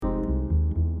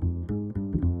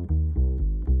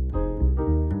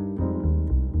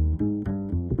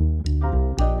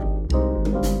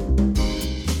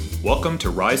Welcome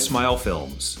to Rise Smile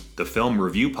Films, the film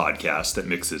review podcast that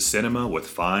mixes cinema with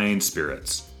fine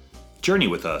spirits. Journey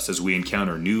with us as we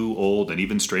encounter new, old, and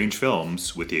even strange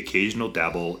films with the occasional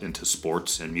dabble into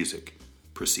sports and music.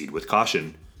 Proceed with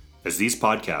caution, as these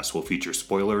podcasts will feature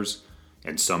spoilers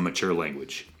and some mature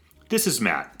language. This is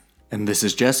Matt. And this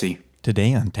is Jesse.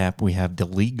 Today on tap, we have The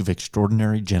League of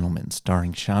Extraordinary Gentlemen,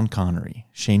 starring Sean Connery,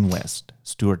 Shane West,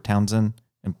 Stuart Townsend,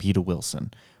 and Peter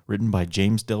Wilson. Written by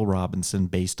James Dale Robinson,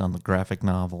 based on the graphic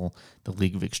novel The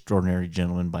League of Extraordinary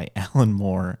Gentlemen by Alan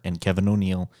Moore and Kevin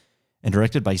O'Neill, and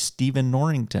directed by Stephen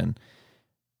Norrington.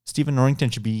 Stephen Norrington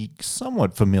should be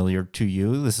somewhat familiar to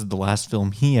you. This is the last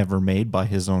film he ever made by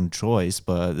his own choice,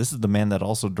 but this is the man that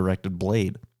also directed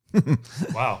Blade.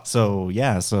 Wow. So we'll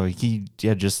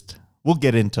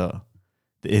get into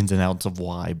the ins and outs of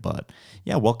why, but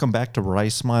yeah, welcome back to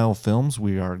Rise Smile Films.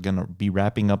 We are going to be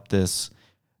wrapping up this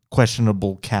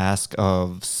questionable cask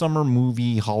of Summer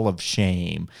Movie Hall of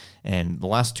Shame, and the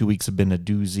last 2 weeks have been a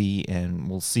doozy, and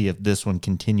we'll see if this one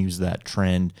continues that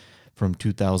trend from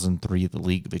 2003, The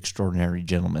League of Extraordinary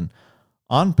Gentlemen.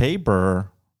 On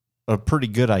paper, a pretty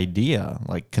good idea,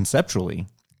 like conceptually,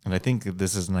 and I think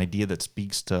this is an idea that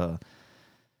speaks to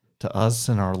us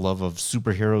and our love of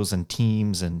superheroes and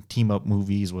teams and team-up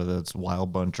movies, whether it's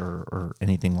Wild Bunch or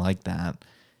anything like that.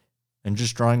 And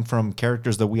just drawing from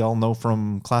characters that we all know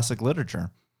from classic literature.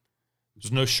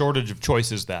 There's no shortage of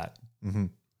choices that. Mm-hmm.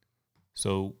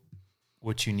 So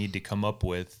what you need to come up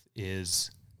with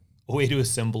is a way to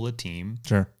assemble a team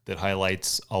that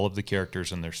highlights all of the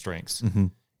characters and their strengths. Mm-hmm.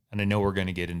 And I know we're going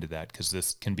to get into that because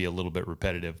this can be a little bit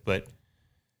repetitive, but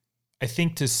I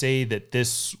think to say that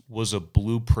this was a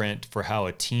blueprint for how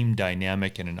a team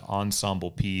dynamic and an ensemble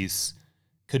piece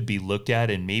could be looked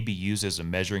at and maybe used as a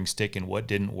measuring stick in what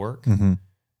didn't work. Mm-hmm.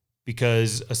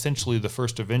 Because essentially the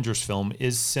first Avengers film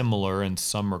is similar in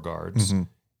some regards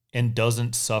and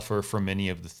doesn't suffer from any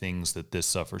of the things that this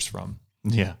suffers from.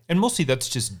 Yeah. And mostly that's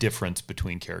just difference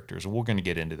between characters. And we're going to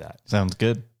get into that. Sounds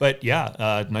good. But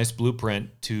yeah, nice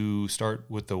blueprint to start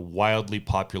with a wildly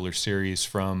popular series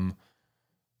from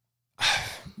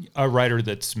a writer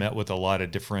that's met with a lot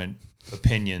of different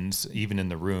opinions, even in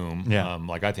the room. Yeah.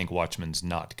 Like I think Watchmen's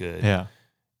not good. Yeah.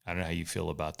 I don't know how you feel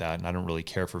about that. And I don't really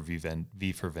care for V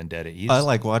for Vendetta either. I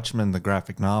like Watchmen, the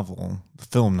graphic novel. The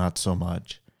film, not so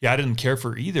much. Yeah, I didn't care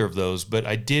for either of those, but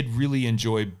I did really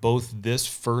enjoy both this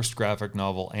first graphic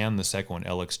novel and the second one,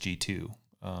 LXG2. Do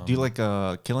you like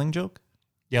Killing Joke?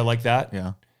 Yeah, like that.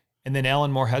 Yeah. And then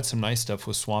Alan Moore had some nice stuff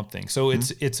with Swamp Thing. So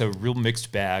it's a real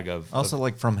mixed bag of... Also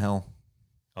like From Hell.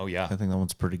 Oh, yeah. I think that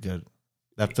one's pretty good.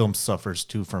 That film suffers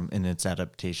too in its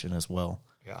adaptation as well.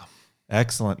 Yeah.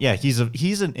 Excellent. Yeah,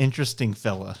 he's an interesting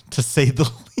fella, to say the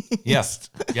least. Yes.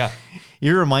 Yeah. He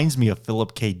reminds me of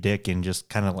Philip K. Dick and just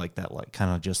kind of like that, like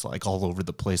kind of just like all over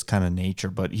the place kind of nature,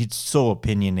 but he's so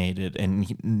opinionated and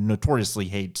he notoriously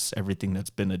hates everything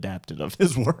that's been adapted of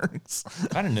his works.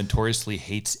 Kind of notoriously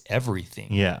hates everything.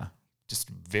 Yeah. Just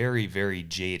very, very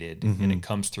jaded. And it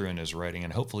comes through in his writing.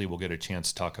 And hopefully we'll get a chance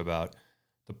to talk about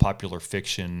the popular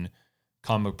fiction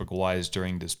comic book wise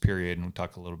during this period, and we'll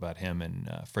talk a little about him and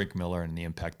Frank Miller and the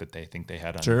impact that they think they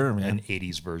had on an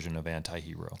 80s version of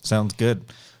Anti-Hero. Sounds good.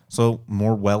 So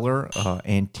more Weller,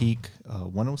 Antique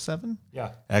 107?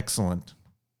 Yeah. Excellent.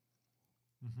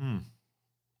 Mm-hmm.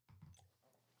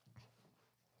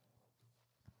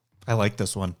 I like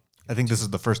this one. I think this is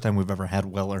the first time we've ever had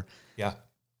Weller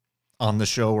on the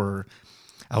show or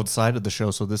outside of the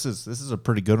show, so this is a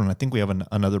pretty good one. I think we have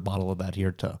another bottle of that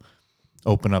here to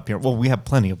open up here. Well, we have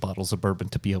plenty of bottles of bourbon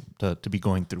to be able to be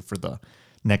going through for the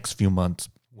next few months.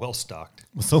 Well stocked.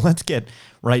 So let's get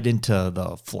right into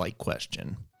the flight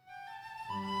question.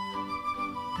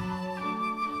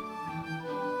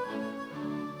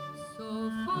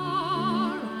 So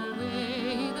far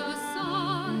away the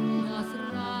sun doth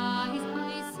rise,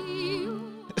 I see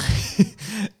you.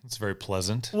 It's very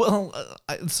pleasant. Well,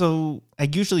 so I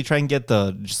usually try and get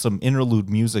some interlude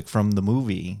music from the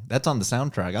movie. That's on the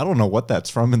soundtrack. I don't know what that's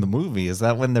from in the movie. Is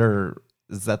that when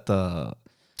is that the...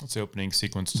 It's the opening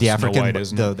sequence to the Snow African, White,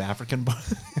 isn't it? The African bar?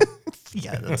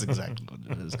 Yeah, that's exactly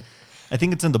what it is. I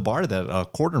think it's in the bar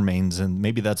that Quartermain's, and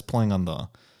maybe that's playing on the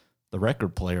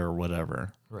record player or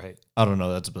whatever. Right. I don't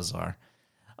know. That's bizarre.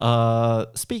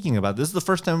 Speaking about this is the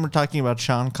first time we're talking about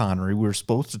Sean Connery. We were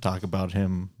supposed to talk about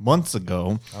him months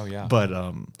ago. Oh yeah. But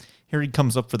here he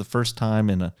comes up for the first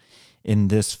time in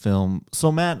this film.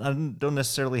 So Matt, I don't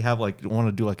necessarily want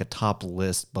to do like a top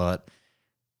list, but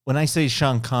when I say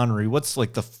Sean Connery, what's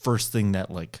like the first thing that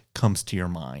like comes to your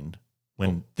mind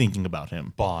when thinking about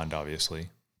him? Bond, obviously.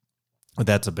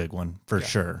 That's a big one for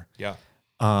sure. Yeah.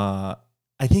 I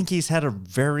I think he's had a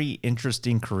very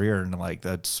interesting career, and like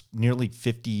that's nearly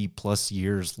 50 plus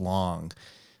years long.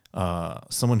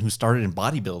 Someone who started in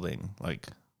bodybuilding, like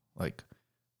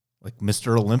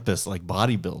Mr. Olympus, like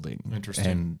bodybuilding. Interesting.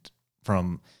 And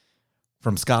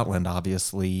from Scotland,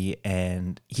 obviously,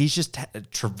 and he's just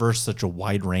traversed such a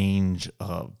wide range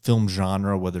of film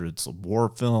genre, whether it's a war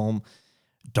film,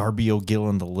 Darby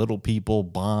O'Gill, The Little People,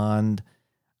 Bond.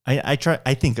 Go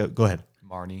ahead.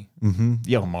 Marnie. Mm-hmm.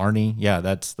 Yeah, Marnie. Yeah,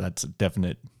 that's a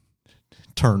definite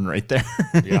turn right there.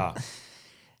 Yeah.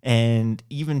 And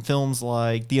even films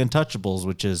like The Untouchables,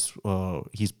 which is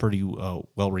he's pretty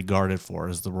well regarded for,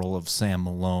 as the role of Sam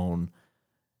Malone.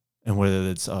 And whether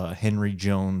it's Henry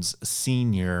Jones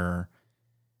Sr.,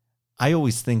 I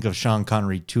always think of Sean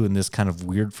Connery too in this kind of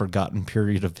weird forgotten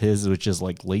period of his, which is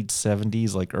like late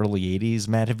 70s, like early 80s.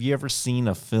 Matt, have you ever seen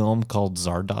a film called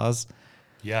Zardoz?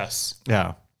 Yes.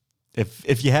 Yeah.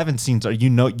 If you haven't seen,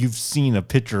 you've seen a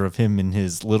picture of him in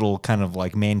his little kind of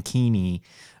like mankini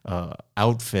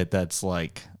outfit that's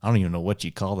like, I don't even know what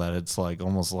you call that. It's like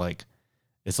almost like,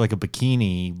 it's like a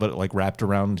bikini, but like wrapped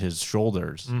around his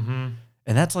shoulders. Mm-hmm.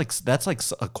 And that's like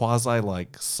a quasi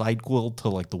like sidequel to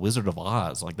like The Wizard of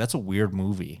Oz. Like that's a weird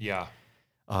movie. Yeah.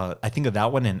 I think of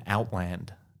that one and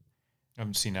Outland. I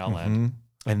haven't seen Outland. Mhm.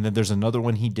 And then there's another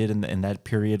one he did in that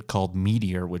period called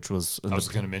Meteor, which was I was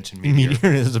going to mention Meteor.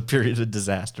 Meteor is a period of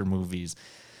disaster movies.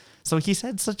 So he's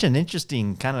had such an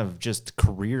interesting kind of just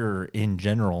career in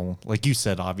general. Like you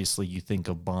said, obviously you think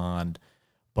of Bond,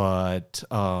 but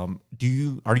are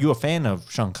you a fan of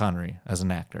Sean Connery as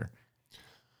an actor?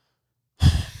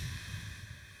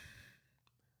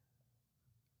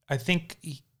 I think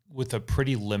with a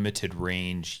pretty limited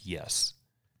range, yes.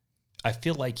 I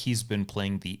feel like he's been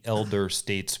playing the elder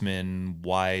statesman,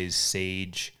 wise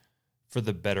sage for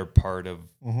the better part of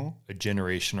a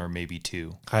generation or maybe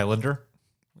two. Highlander?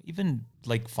 Even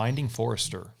like Finding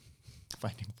Forrester.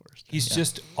 Finding Forrester. He's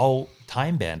just all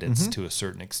time bandits to a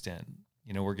certain extent.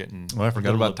 You know, we're getting Well, I forgot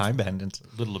a little about Time Bandits.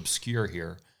 a little obscure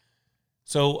here.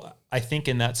 So I think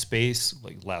in that space,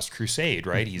 like Last Crusade,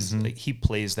 right? He's like, he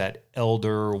plays that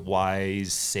elder,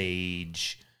 wise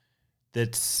sage.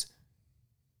 That's,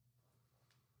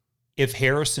 if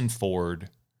Harrison Ford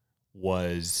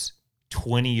was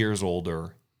 20 years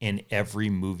older in every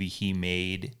movie he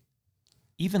made,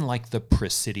 even like the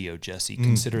Presidio, Jesse,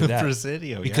 consider The that.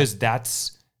 Presidio, because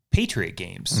that's Patriot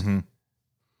Games. Mhm.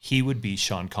 He would be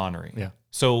Sean Connery. Yeah.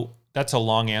 So that's a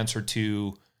long answer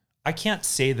to, I can't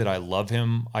say that I love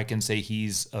him. I can say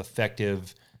he's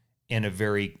effective in a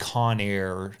very Con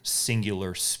Air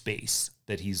singular space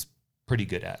that he's pretty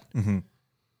good at. Mm-hmm.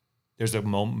 There's a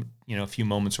moment, a few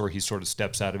moments where he sort of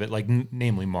steps out of it, like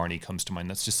namely Marnie comes to mind.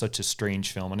 That's just such a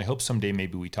strange film. And I hope someday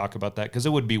maybe we talk about that, because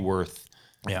it would be worth,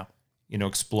 Yeah.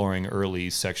 Exploring early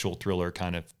sexual thriller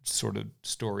kind of sort of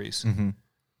stories. Mm-hmm.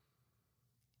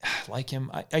 Like him,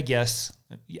 I guess.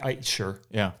 Sure.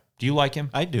 Yeah. Do you like him?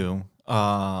 I do.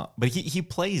 But he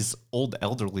plays old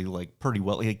elderly like pretty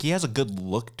well. Like he has a good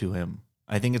look to him.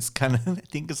 I think it's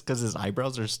because his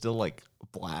eyebrows are still like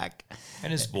black.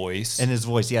 And his voice. And his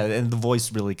voice, yeah, and the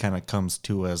voice really kind of comes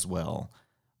to as well.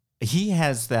 He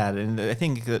has that, and I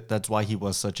think that's why he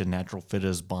was such a natural fit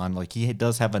as Bond. Like he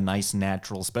does have a nice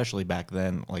natural, especially back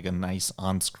then, like a nice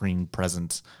on-screen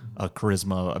presence, a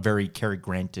charisma, a very Cary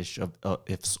Grantish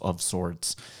of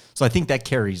sorts. So I think that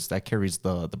carries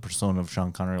the persona of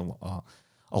Sean Connery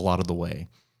a lot of the way.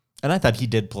 And I thought he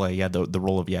did play the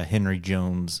role of Henry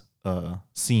Jones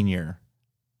Sr.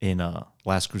 in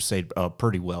Last Crusade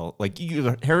pretty well. Like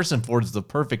Harrison Ford is the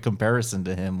perfect comparison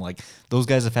to him. Like those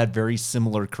guys have had very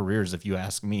similar careers, if you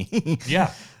ask me.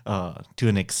 Yeah. To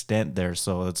an extent there,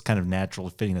 so it's kind of natural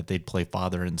fitting that they'd play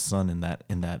father and son in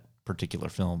that particular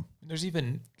film. There's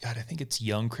even, God, I think it's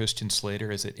young Christian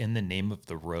Slater. Is it In the Name of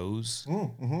the Rose?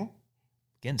 Mm-hmm.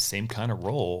 Again, same kind of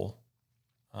role.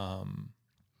 I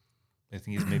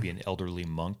think he's maybe an elderly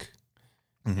monk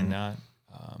in that.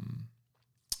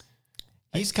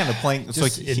 He's kind of playing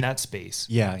Just in that space.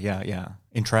 Yeah.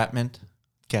 Entrapment,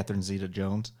 Catherine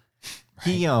Zeta-Jones.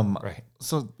 He Right.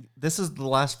 So this is the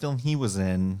last film he was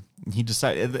in. He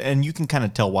decided, and you can kind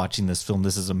of tell watching this film,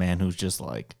 this is a man who's just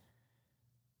like,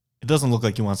 it doesn't look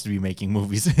like he wants to be making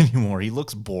movies anymore. He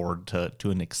looks bored to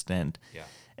an extent. Yeah.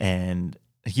 And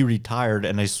he retired,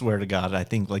 and I swear to God, I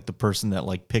think like the person that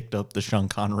like picked up the Sean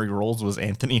Connery roles was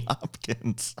Anthony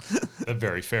Hopkins.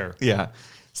 Very fair. Yeah.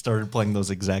 Started playing those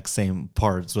exact same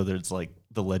parts, whether it's like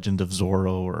The Legend of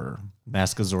Zorro or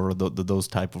Mask of Zorro, those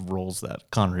type of roles that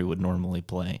Connery would normally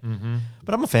play. Mm-hmm.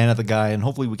 But I'm a fan of the guy, and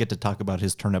hopefully we get to talk about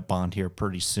his turn at Bond here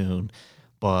pretty soon.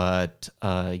 But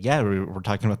yeah, we're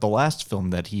talking about the last film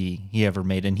that he ever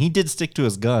made, and he did stick to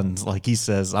his guns. Like he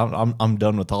says, I'm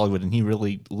done with Hollywood, and he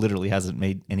really literally hasn't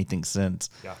made anything since.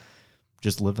 Yeah.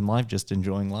 Just living life, just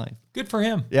enjoying life. Good for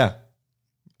him. Yeah,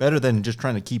 better than just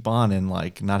trying to keep on and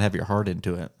like not have your heart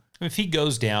into it. If he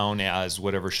goes down as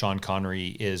whatever Sean Connery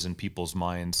is in people's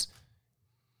minds,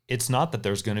 it's not that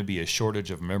there's going to be a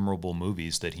shortage of memorable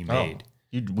movies that he made.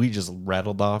 We just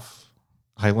rattled off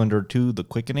Highlander 2, The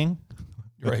Quickening.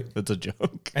 Right. That's a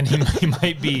joke. And he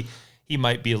might be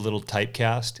a little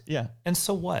typecast. Yeah. And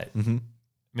so what? Mm-hmm.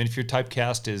 I mean, if your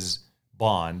typecast is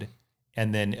Bond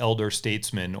and then elder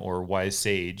statesman or wise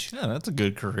sage, Yeah, that's a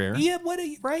good career. yeah,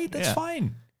 right? That's Yeah.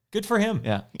 fine. Good for him.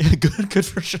 Yeah. Good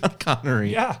for Sean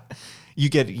Connery. Yeah. You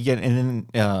get and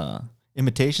then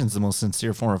imitation's the most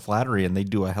sincere form of flattery, and they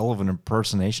do a hell of an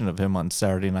impersonation of him on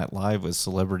Saturday Night Live with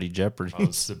Celebrity Jeopardy. Oh,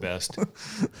 it's the best.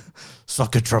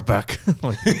 Suck it,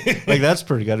 Trebek. like that's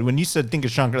pretty good. When you said think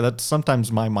of Sean Connery, that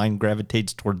sometimes my mind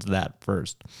gravitates towards that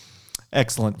first.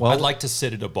 Excellent. Well, I'd like to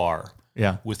sit at a bar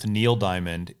yeah. with Neil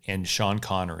Diamond and Sean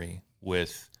Connery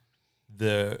with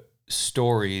the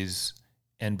stories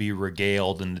and be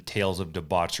regaled in the tales of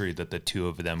debauchery that the two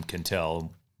of them can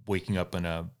tell, waking up in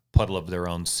a puddle of their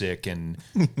own sick and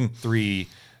 3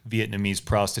 Vietnamese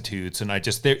prostitutes. And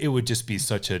it would just be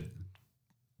such a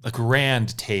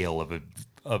grand tale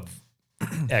of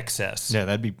excess. Yeah,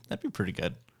 that'd be pretty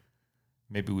good.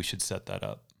 Maybe we should set that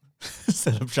up.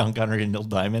 Set up Sean Connery and Neil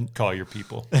Diamond. Call your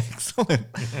people. Excellent.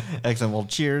 Excellent. Well,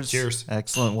 cheers. Cheers.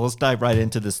 Excellent. Well, let's dive right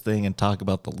into this thing and talk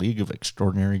about the League of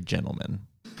Extraordinary Gentlemen.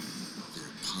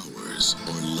 Powers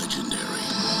are legendary.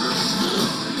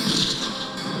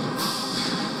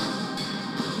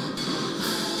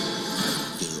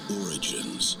 Their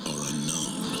origins are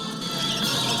unknown.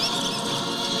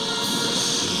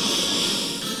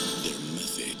 Their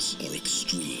methods are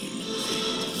extreme.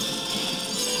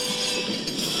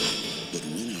 But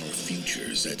when our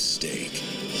future's at stake,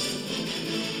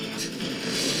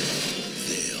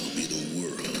 they'll be the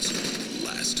world's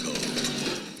last hope.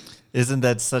 Isn't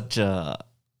that such a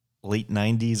late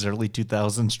 90s, early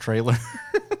 2000s trailer?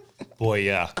 Boy,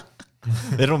 yeah.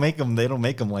 They don't make them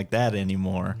like that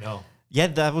anymore. No. Yeah,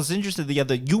 that was interesting.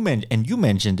 You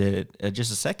mentioned it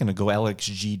just a second ago,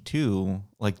 LXG2.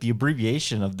 Like the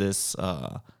abbreviation of this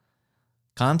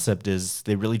concept is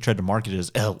they really tried to market it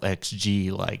as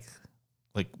LXG,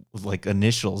 like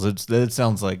initials. It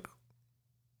sounds like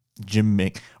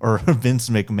Vince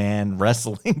McMahon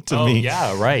wrestling to me.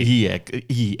 Yeah, right.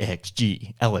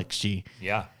 EXG, LXG.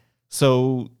 Yeah.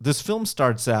 So this film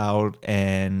starts out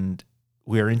and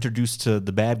we are introduced to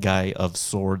the bad guy of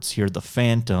sorts here, the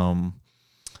Phantom,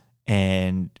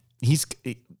 and his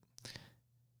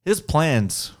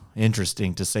plan's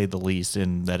interesting to say the least,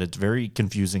 in that it's very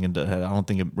confusing and I don't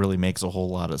think it really makes a whole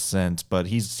lot of sense. But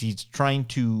he's trying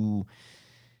to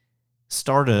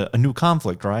start a new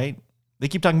conflict, right? They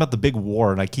keep talking about the big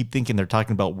war, and I keep thinking they're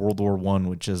talking about World War I,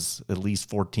 which is at least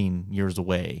 14 years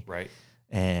away. Right.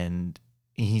 And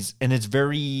it's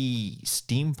very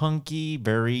steampunky,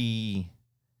 very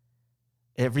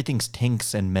everything's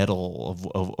tanks and metal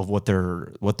of what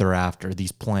they're after,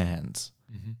 these plans.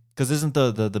 Because isn't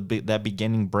that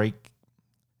beginning break?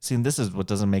 See, and this is what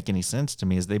doesn't make any sense to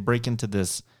me, is they break into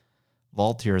this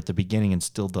vault here at the beginning and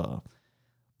steal the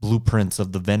blueprints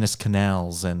of the Venice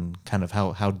canals and kind of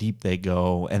how deep they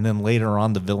go. And then later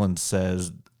on, the villain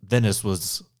says Venice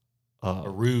was A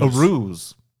ruse. A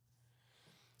ruse.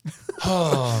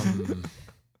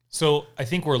 So I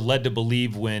think we're led to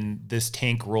believe when this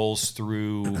tank rolls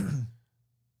through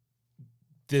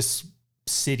this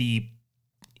city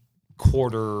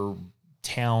quarter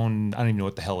town, I don't even know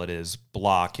what the hell it is,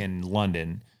 block in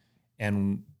London,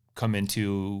 and come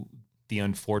into the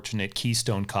unfortunate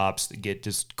Keystone cops that get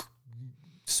just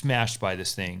smashed by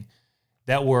this thing,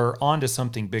 that we're onto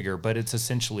something bigger, but it's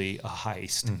essentially a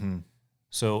heist. Mm-hmm.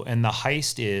 So, and the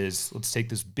heist is, let's take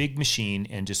this big machine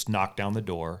and just knock down the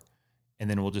door, and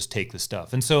then we'll just take the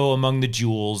stuff. And so among the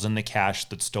jewels and the cash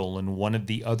that's stolen, one of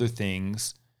the other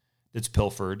things that's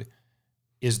pilfered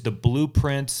is the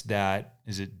blueprints that,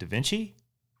 is it Da Vinci?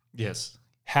 Yes.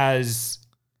 Has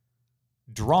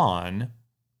drawn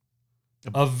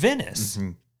of Venice.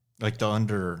 Mm-hmm. Like the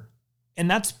under. And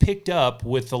that's picked up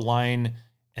with the line,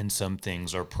 and some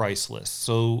things are priceless.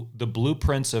 So the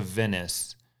blueprints of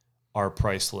Venice are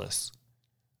priceless.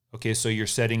 Okay, so you're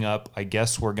setting up, I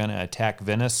guess we're going to attack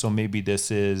Venice. So maybe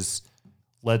this is,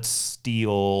 let's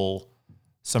steal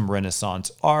some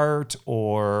Renaissance art,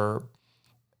 or,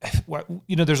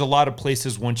 you know, there's a lot of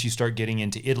places once you start getting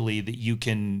into Italy that you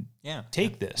can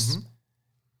take this. Mm-hmm.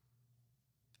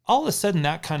 all of a sudden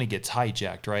that kind of gets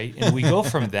hijacked, right? And we go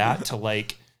from that to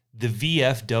like the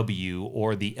VFW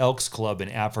or the Elks Club in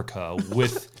Africa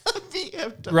with,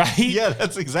 right? Yeah,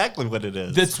 that's exactly what it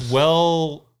is. That's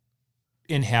well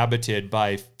inhabited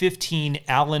by 15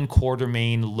 Alan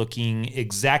Quartermain looking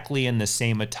exactly in the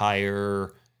same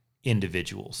attire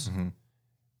individuals.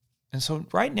 And so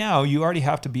right now you already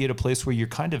have to be at a place where you're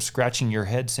kind of scratching your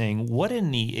head saying, what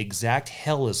in the exact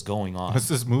hell is going on? What's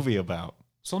this movie about?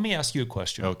 So let me ask you a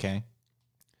question. Okay.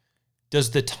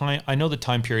 Does the time, I know the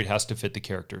time period has to fit the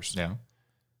characters. Yeah.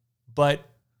 But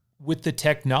with the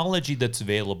technology that's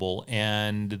available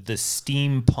and the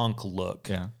steampunk look,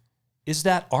 Yeah. is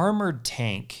that armored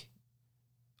tank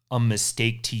a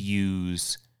mistake to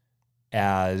use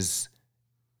as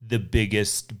the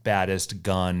biggest, baddest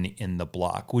gun in the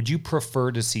block? Would you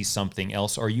prefer to see something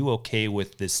else? Are you okay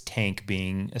with this tank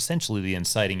being essentially the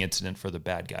inciting incident for the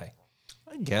bad guy?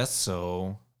 I guess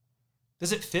so.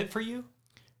 Does it fit for you?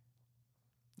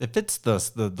 It fits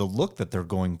the look that they're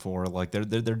going for. Like they're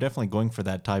definitely going for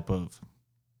that type of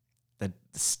that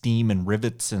steam and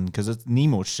rivets, and because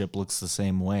Nemo's ship looks the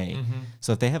same way.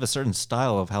 So if they have a certain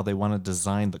style of how they want to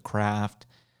design the craft,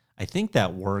 I think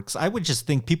that works. I would just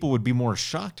think people would be more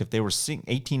shocked if they were seeing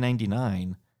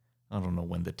 1899. I don't know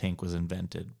when the tank was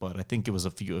invented, but I think it was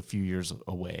a few years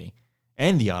away,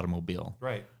 and the automobile.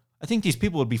 Right. I think these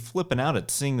people would be flipping out at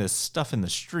seeing this stuff in the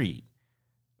street,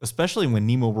 especially when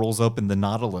Nemo rolls up in the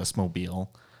Nautilus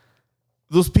mobile.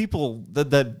 Those people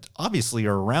that obviously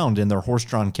are around in their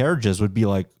horse-drawn carriages would be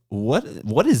like,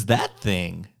 "What is that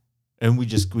thing?" And we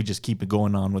just keep it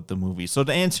going on with the movie. So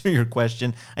to answer your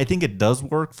question, I think it does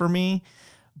work for me,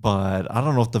 but I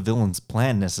don't know if the villain's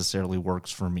plan necessarily works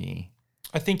for me.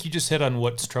 I think you just hit on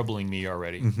what's troubling me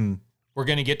already. We're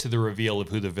going to get to the reveal of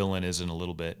who the villain is in a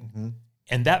little bit.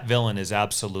 And that villain is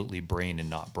absolutely Brain and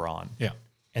not Brawn. Yeah.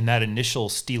 And that initial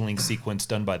stealing sequence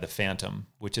done by the Phantom,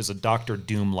 which is a Doctor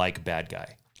Doom-like bad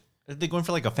guy, Are they going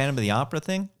for like a Phantom of the Opera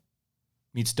thing?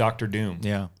 meets Doctor Doom,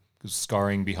 Yeah. who's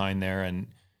scarring behind there, and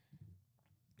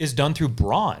is done through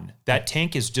brawn. That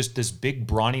tank is just this big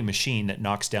brawny machine that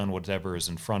knocks down whatever is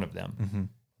in front of them.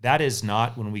 That is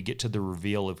not when we get to the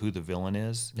reveal of who the villain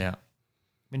is. Yeah.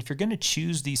 I mean, if you're going to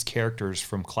choose these characters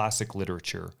from classic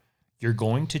literature, you're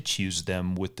going to choose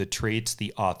them with the traits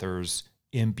the authors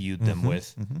imbued them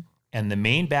with. And the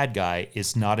main bad guy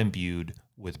is not imbued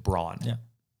with brawn. Yeah.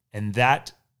 And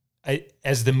that,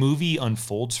 as the movie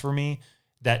unfolds for me,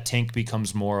 that tank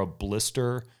becomes more a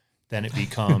blister than it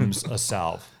becomes a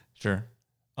salve. Sure.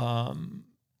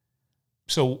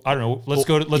 So I don't know. Let's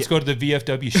go to the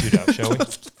VFW shootout, shall we?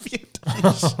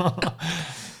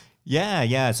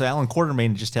 Yeah. So Alan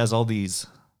Quartermain just has all these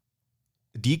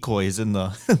decoys in the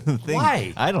thing.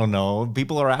 Why? I don't know.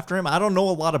 People are after him. I don't know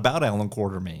a lot about Alan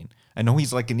Quartermain. I know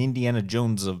he's like an Indiana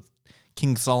Jones of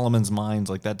King Solomon's Mines.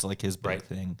 Like that's like his big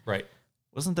thing. Right.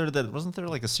 Wasn't there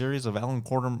like a series of Alan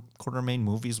Quartermain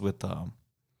movies with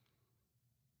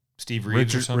Steve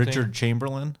Reeves or something? Richard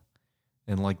Chamberlain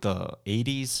in like the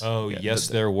 80s? Oh, yes,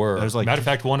 there were. There's like Matter of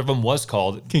fact, one of them was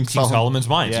called King Solomon's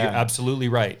Mines. Yeah. You're absolutely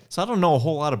right. So I don't know a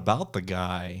whole lot about the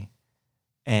guy.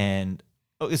 And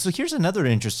so here's another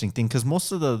interesting thing, because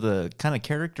most of the kind of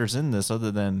characters in this,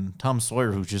 other than Tom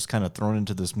Sawyer, who's just kind of thrown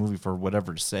into this movie for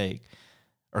whatever's sake,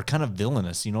 are kind of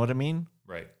villainous. You know what I mean?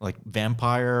 Right. Like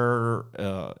Vampire,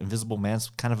 Invisible Man's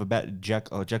kind of a bad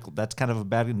Jekyll. That's kind of a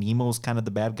bad. Nemo's kind of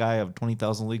the bad guy of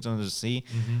 20,000 Leagues Under the Sea.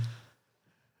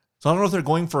 So I don't know if they're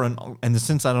going for and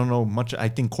since I don't know much, I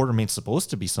think Quartermain's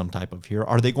supposed to be some type of hero.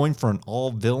 Are they going for an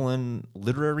all-villain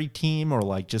literary team,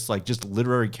 or just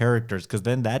literary characters? Because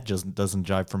then that just doesn't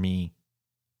jive for me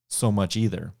so much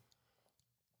either.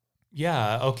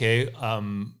 Yeah. Okay.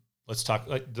 Let's talk.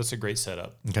 That's a great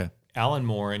setup. Okay. Alan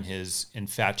Moore and his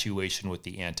infatuation with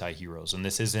the anti-heroes. And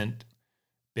this isn't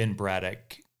Ben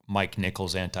Braddock, Mike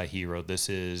Nichols anti-hero. This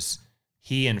is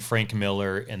he and Frank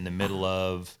Miller in the middle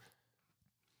of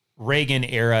Reagan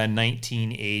era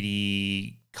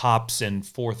 1980 cops and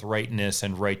forthrightness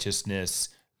and righteousness,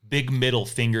 big middle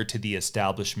finger to the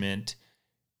establishment,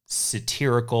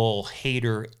 satirical,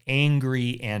 hater,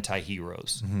 angry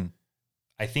anti-heroes.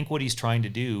 I think what he's trying to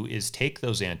do is take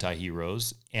those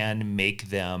anti-heroes and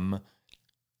make them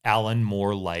Alan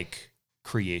Moore-like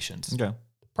creations. Okay.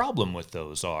 The problem with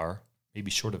those are,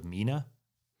 maybe short of Mina.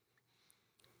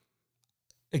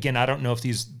 Again, I don't know if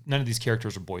none of these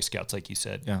characters are Boy Scouts, like you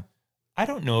said. Yeah. I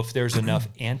don't know if there's enough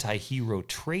anti-hero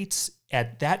traits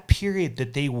at that period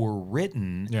that they were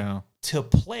written to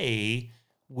play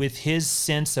with his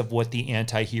sense of what the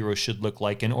anti-hero should look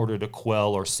like in order to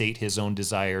quell or sate his own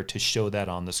desire to show that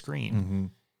on the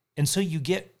screen. And so you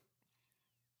get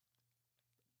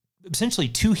essentially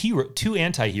two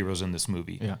anti-heroes in this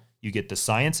movie. Yeah. You get the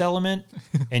science element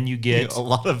and you get a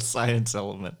lot of science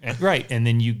element. right. And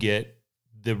then you get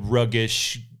the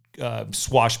ruggish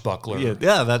swashbuckler.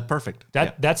 Yeah, that's perfect.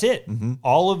 That's it.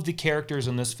 All of the characters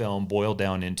in this film boil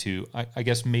down into, I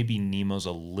guess maybe Nemo's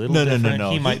a little different.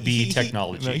 No. He might be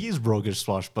technology. No, he's roguish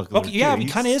swashbuckler. Okay, yeah, he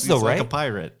kind of is though, he's right? like a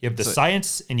pirate. You have the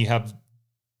science and you have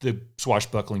the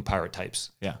swashbuckling pirate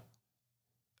types. Yeah.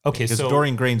 Okay, Because so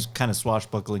Dorian Gray's kind of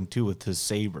swashbuckling too with his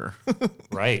saber.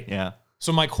 right. Yeah.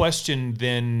 So my question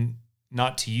then,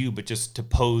 not to you, but just to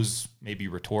pose maybe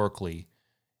rhetorically,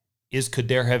 is could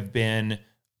there have been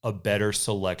a better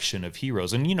selection of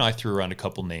heroes? And, I threw around a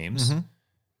couple names.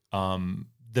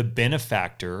 The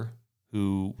Benefactor,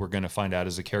 who we're going to find out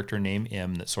is a character named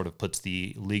M that sort of puts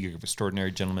the League of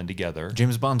Extraordinary Gentlemen together,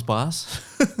 James Bond's boss.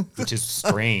 which is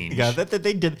strange. Yeah, that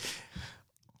they did.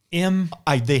 M,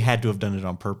 They had to have done it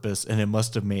on purpose, and it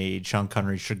must have made Sean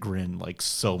Connery chagrin like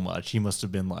so much. He must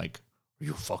have been like, "Are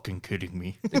you fucking kidding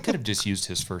me?" they could have just used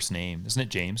his first name. Isn't it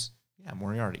James? Yeah,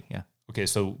 Moriarty. Yeah. Okay,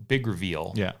 so big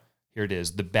reveal. Yeah. Here it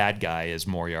is. The bad guy is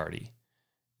Moriarty,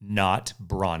 not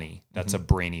Brawny. That's a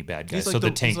brainy bad guy. So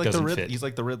the tank doesn't fit. He's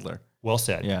like the Riddler. Well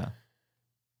said. Yeah.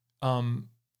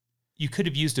 You could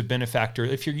have used a benefactor.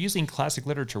 If you're using classic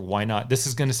literature, why not? This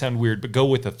is going to sound weird, but go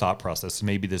with the thought process.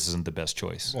 Maybe this isn't the best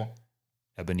choice. Yeah.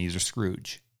 Ebenezer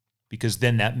Scrooge, because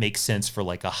then that makes sense for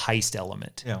like a heist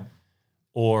element. Yeah.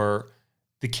 Or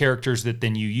the characters that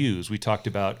then you use. We talked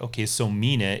about, okay, so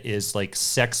Mina is like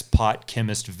sex pot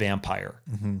chemist vampire.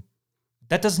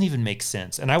 That doesn't even make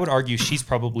sense. And I would argue she's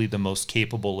probably the most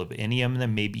capable of any of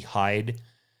them, maybe Hyde.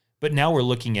 But now we're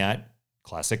looking at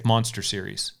classic monster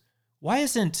series. Why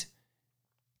isn't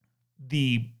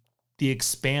the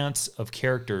expanse of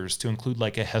characters to include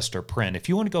like a Hester Prynne? If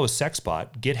you want to go a sex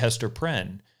bot, get Hester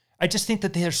Prynne. I just think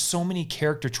that there's so many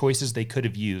character choices they could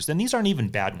have used. And these aren't even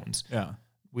bad ones. Yeah.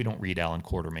 We don't read Alan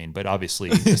Quatermain, but obviously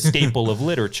the staple of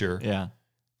literature. Yeah.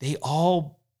 They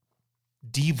all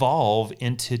devolve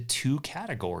into two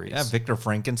categories. Yeah. Victor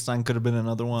Frankenstein could have been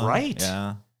another one. Right.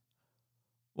 Yeah.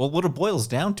 Well, what it boils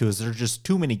down to is there's just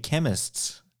too many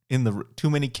chemists in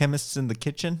the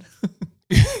kitchen.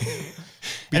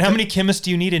 And how many chemists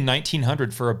do you need in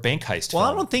 1900 for a bank heist Well,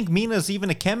 film? I don't think Mina's even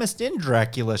a chemist in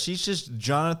Dracula. She's just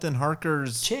Jonathan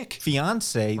Harker's Chick.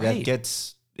 fiance that Right.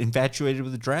 gets infatuated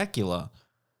with Dracula.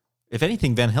 If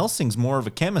anything, Van Helsing's more of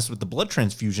a chemist with the blood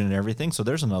transfusion and everything, so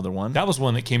there's another one. That was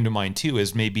one that came to mind too,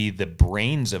 is maybe the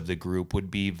brains of the group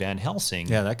would be Van Helsing.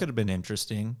 Yeah, that could have been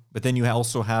interesting. But then you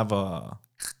also have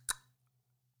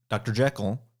Dr.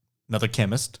 Jekyll, another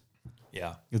chemist,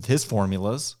 Yeah. with his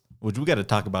formulas, which we got to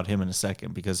talk about him in a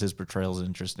second because his portrayal is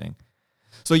interesting.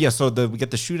 So yeah, we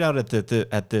get the shootout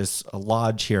at this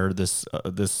lodge here, this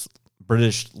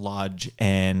British lodge,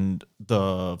 and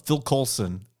the Phil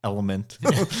Coulson element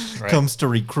comes to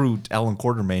recruit Alan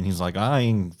Quatermain. He's like, I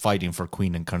ain't fighting for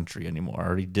Queen and Country anymore. I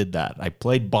already did that. I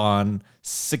played Bond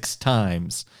 6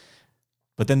 times.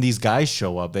 But then these guys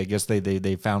show up. I guess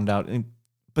they found out.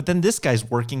 But then this guy's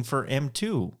working for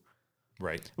M2.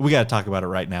 Right. We got to talk about it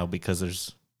right now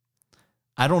because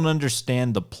I don't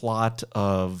understand the plot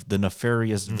of the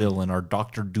nefarious villain or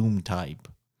Doctor Doom type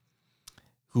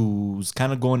who's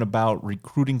kind of going about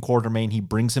recruiting Quatermain. He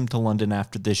brings him to London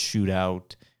after this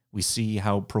shootout. We see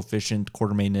how proficient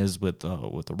Quatermain is with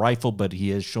a rifle, but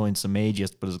he is showing some age. He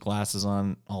has to put his glasses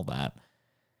on, all that.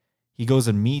 He goes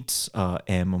and meets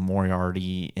M.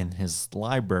 Moriarty in his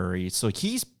library. So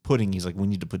he's like, we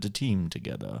need to put a team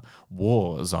together.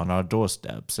 War is on our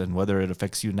doorsteps, and whether it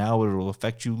affects you now, it will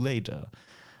affect you later.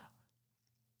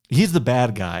 He's the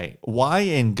bad guy. Why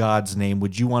in God's name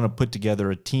would you want to put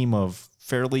together a team of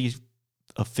fairly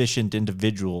efficient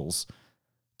individuals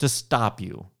to stop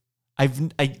you?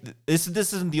 This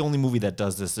isn't the only movie that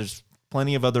does this. There's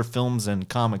plenty of other films and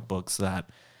comic books that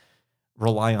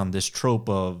rely on this trope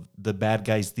of the bad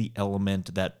guy's the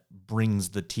element that brings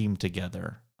the team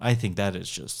together. I think that is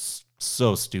just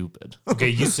so stupid. Okay,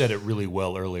 you said it really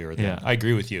well earlier. Then. Yeah. I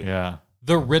agree with you. Yeah.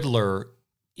 The Riddler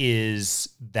is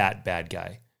that bad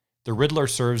guy. The Riddler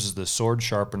serves as the sword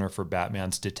sharpener for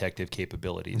Batman's detective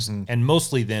capabilities. And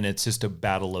mostly then it's just a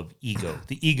battle of ego.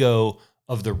 The ego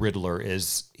of the Riddler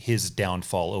is his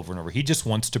downfall over and over. He just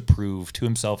wants to prove to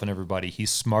himself and everybody he's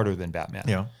smarter than Batman.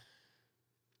 Yeah.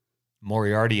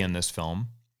 Moriarty in this film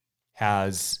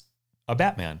has a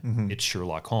Batman. Mhm. It's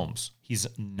Sherlock Holmes. He's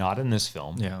not in this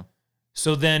film. Yeah.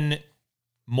 So then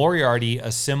Moriarty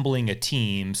assembling a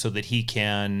team so that he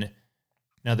can...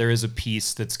 Now, there is a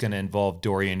piece that's going to involve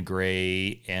Dorian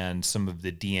Gray and some of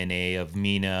the DNA of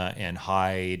Mina and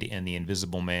Hyde and the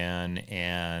Invisible Man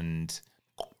and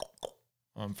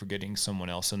I'm forgetting someone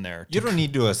else in there. You don't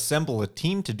need to assemble a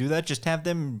team to do that. Just have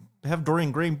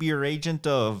Dorian Gray be your agent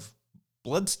of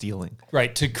blood stealing.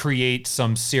 Right, to create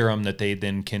some serum that they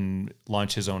then can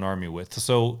launch his own army with.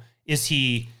 So is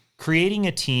he creating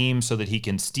a team so that he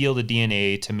can steal the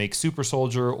DNA to make Super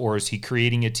Soldier, or is he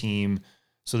creating a team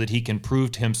so that he can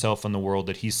prove to himself in the world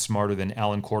that he's smarter than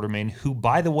Alan Quartermain, who,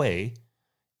 by the way,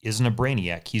 isn't a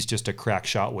brainiac. He's just a crack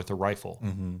shot with a rifle.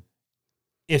 Mm-hmm.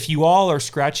 If you all are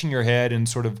scratching your head and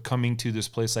sort of coming to this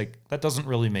place like, that doesn't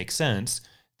really make sense,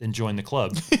 then join the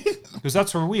club. Because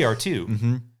that's where we are too.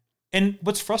 Mm-hmm. And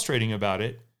what's frustrating about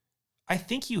it, I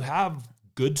think you have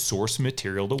good source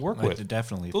material to work with.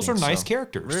 Definitely. Those are think nice so.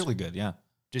 characters. Really good, yeah.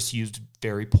 Just used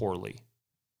very poorly.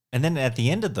 And then at the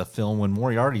end of the film, when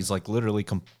Moriarty's like literally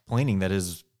complaining that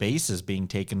his base is being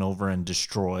taken over and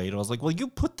destroyed, I was like, well, you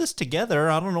put this together.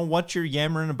 I don't know what you're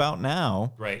yammering about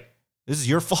now. Right. This is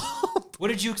your fault. What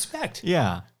did you expect?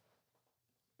 Yeah.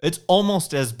 It's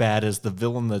almost as bad as the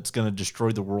villain that's going to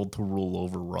destroy the world to rule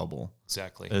over rubble.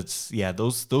 Exactly. It's, yeah,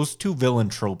 those two villain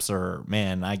tropes are,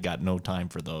 man, I got no time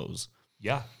for those.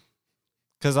 Yeah.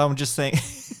 Because I'm just saying...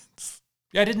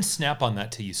 Yeah, I didn't snap on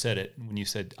that till you said it. When you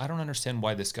said, I don't understand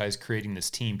why this guy's creating this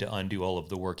team to undo all of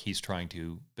the work he's trying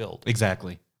to build.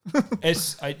 Exactly.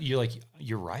 You're like,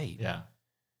 you're right. Yeah.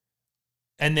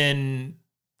 And then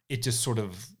it just sort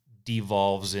of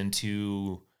devolves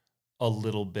into a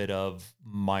little bit of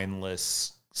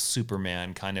mindless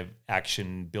Superman kind of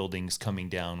action buildings coming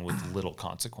down with little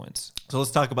consequence. So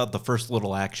let's talk about the first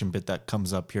little action bit that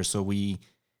comes up here. So we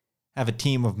have a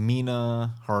team of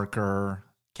Mina, Harker,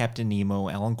 Captain Nemo,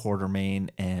 Alan Quartermain,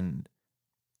 and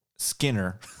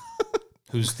Skinner.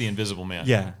 Who's the Invisible Man?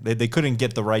 Yeah, they couldn't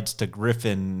get the rights to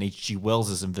Griffin, H.G.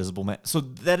 Wells' Invisible Man. So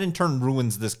that in turn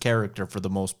ruins this character for the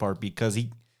most part because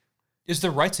he... Is the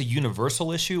rights a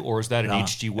universal issue or is that an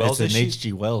H.G. Wells it's issue? an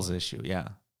H.G. Wells issue, yeah.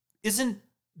 Isn't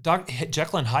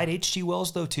Jekyll and Hyde H.G.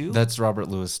 Wells, though, too? That's Robert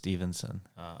Louis Stevenson.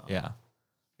 Yeah.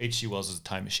 H.G. Wells is a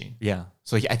time machine. Yeah.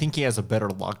 So I think he has a better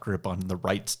lock grip on the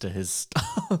rights to his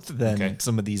stuff than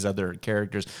some of these other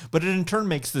characters. But it in turn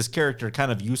makes this character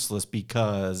kind of useless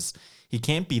because he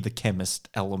can't be the chemist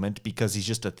element because he's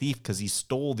just a thief because he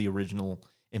stole the original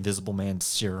Invisible Man's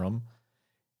serum.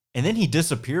 And then he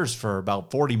disappears for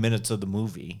about 40 minutes of the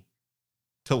movie.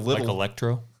 Like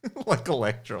Electro? Like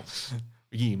Electro.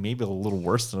 Yeah, maybe a little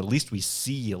worse than at least we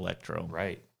see Electro.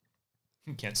 Right.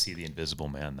 You can't see the Invisible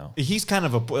Man, though. He's kind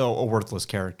of a worthless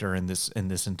character in this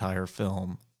entire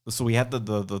film. So we have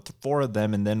the four of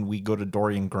them, and then we go to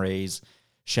Dorian Gray's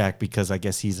shack because I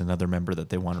guess he's another member that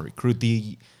they want to recruit.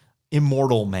 The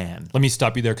Immortal Man. Let me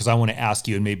stop you there because I want to ask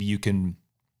you, and maybe you can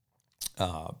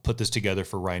put this together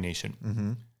for Ryan Nation.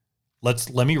 Mm-hmm.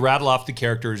 Let me rattle off the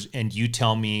characters, and you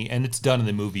tell me, and it's done in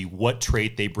the movie, what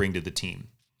trait they bring to the team.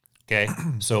 Okay,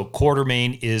 so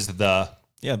Quartermain is the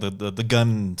the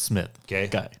gunsmith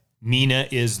guy. Mina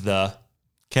is the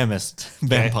chemist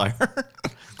vampire.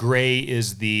 Gray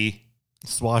is the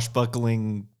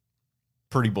swashbuckling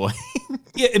pretty boy.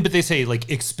 Yeah, but they say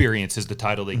like experience is the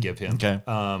title they give him. Okay.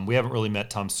 We haven't really met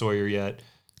Tom Sawyer yet,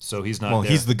 so he's not. Well, there.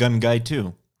 he's the gun guy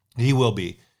too. He will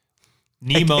be.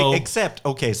 Nemo. Except,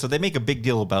 okay, so they make a big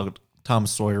deal about Tom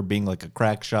Sawyer being like a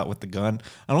crack shot with the gun.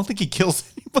 I don't think he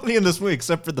kills anybody in this movie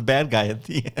except for the bad guy at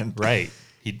the end. Right.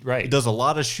 He does a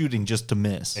lot of shooting just to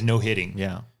miss. And no hitting.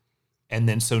 Yeah. And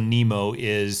then so Nemo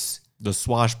is the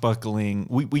swashbuckling.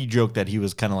 We joked that he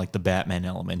was kind of like the Batman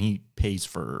element. He pays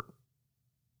for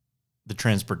the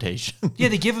transportation. Yeah,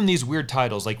 they give him these weird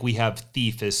titles. Like we have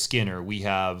Thief as Skinner. We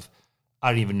have, I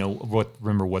don't even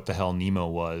remember what the hell Nemo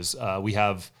was. We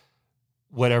have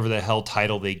whatever the hell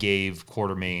title they gave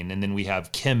Quartermain. And then we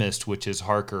have Chemist, which is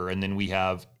Harker. And then we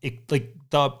have like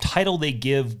the title they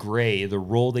give Gray, the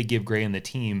role they give Gray in the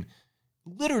team,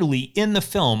 literally in the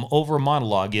film over a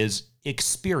monologue is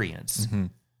experience. Mm-hmm.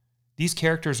 These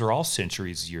characters are all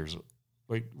years,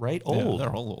 right? Old. Yeah,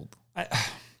 they're all old.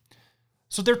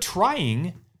 So they're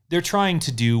trying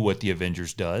to do what the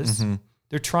Avengers does. Mm-hmm.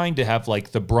 They're trying to have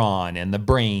like the brawn and the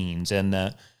brains and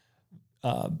the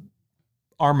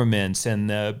armaments and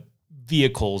the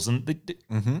vehicles and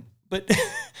but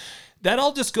that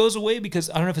all just goes away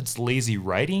because I don't know if it's lazy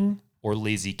writing or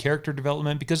lazy character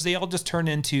development because they all just turn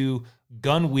into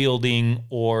gun wielding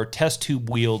or test tube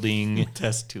wielding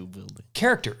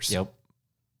characters. Yep.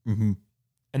 Mm-hmm.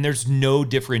 And there's no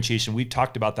differentiation. We've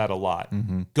talked about that a lot.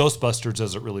 Mm-hmm. Ghostbusters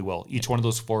does it really well. Each one of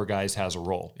those four guys has a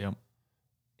role. Yep.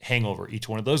 Hangover, each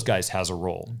one of those guys has a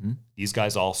role. Mm-hmm. These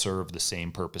guys all serve the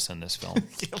same purpose in this film.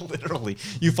 Yeah, literally.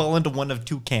 You fall into one of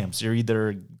two camps. You're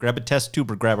either grab a test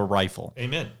tube or grab a rifle.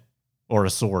 Amen. Or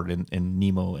a sword in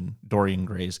Nemo and Dorian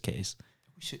Gray's case.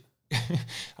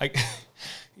 I,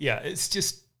 yeah, it's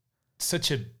just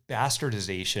such a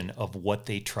bastardization of what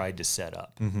they tried to set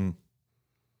up. Mm-hmm.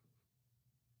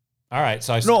 All right,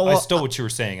 so I well, stole what you were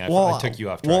saying. I took you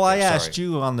off track. Well, I there. Sorry. asked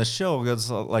you on the show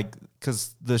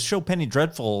because the show Penny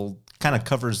Dreadful kind of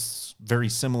covers very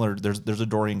similar. There's a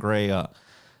Dorian Gray,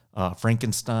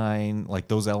 Frankenstein, like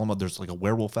those elements. There's like a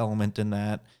werewolf element in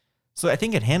that. So I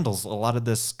think it handles a lot of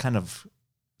this kind of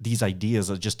these ideas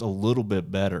just a little bit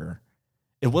better.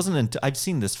 It wasn't until I've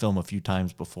seen this film a few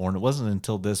times before, and it wasn't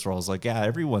until this where I was like, yeah,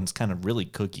 everyone's kind of really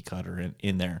cookie cutter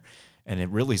in there. And it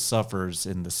really suffers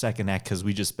in the second act because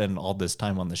we just spend all this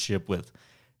time on the ship with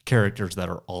characters that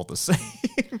are all the same.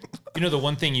 You know, the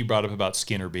one thing you brought up about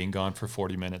Skinner being gone for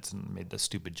 40 minutes and made the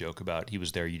stupid joke about he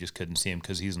was there, you just couldn't see him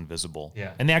because he's invisible.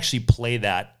 Yeah. And they actually play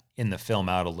that in the film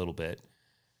out a little bit.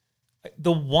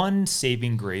 The one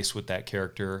saving grace with that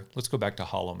character, let's go back to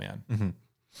Hollow Man. Mm-hmm.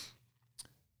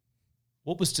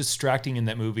 What was distracting in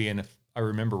that movie, and if I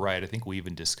remember right, I think we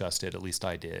even discussed it, at least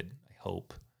I did, I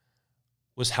hope,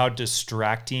 was how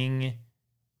distracting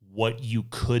what you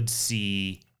could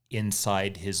see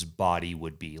inside his body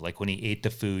would be. Like when he ate the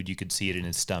food, you could see it in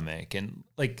his stomach. And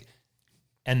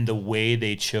the way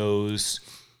they chose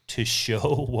to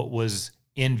show what was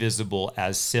invisible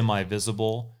as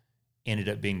semi-visible ended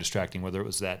up being distracting, whether it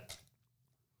was that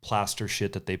plaster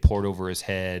shit that they poured over his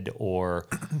head or...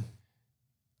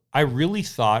 I really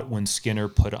thought when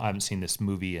Skinner I haven't seen this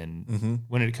movie in,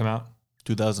 when did it come out?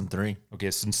 2003.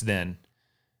 Okay, since then.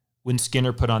 When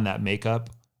Skinner put on that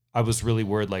makeup, I was really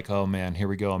worried, like, oh man, here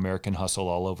we go, American Hustle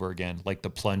all over again. Like the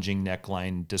plunging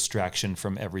neckline, distraction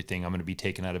from everything. I'm going to be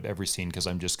taken out of every scene because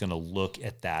I'm just going to look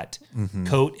at that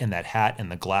coat and that hat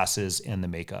and the glasses and the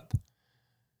makeup.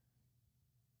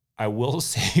 I will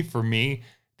say for me,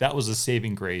 that was a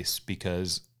saving grace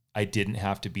because I didn't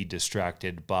have to be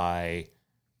distracted by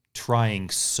trying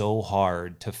so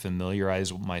hard to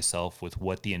familiarize myself with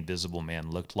what the Invisible Man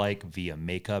looked like via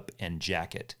makeup and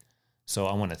jacket. So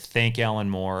I want to thank Alan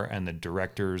Moore and the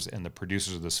directors and the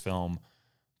producers of this film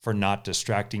for not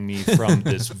distracting me from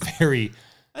this very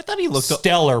I thought he looked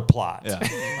stellar plot. Yeah,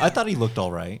 I thought he looked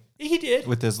all right He did.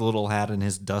 with his little hat and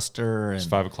his duster. It's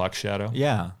And 5 o'clock shadow.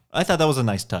 yeah, I thought that was a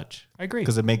nice touch. I agree.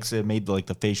 Because it made like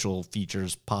the facial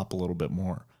features pop a little bit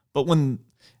more. But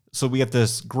so we have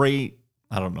this great,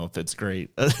 I don't know if it's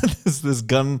great, this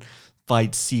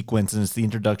gunfight sequence, and it's the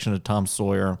introduction of Tom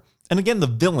Sawyer. And again, the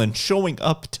villain showing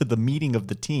up to the meeting of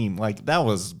the team, like that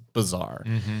was bizarre.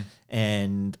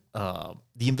 And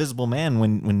the Invisible Man,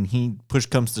 when he push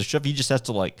comes to shove, he just has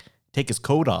to like take his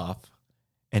coat off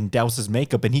and douse his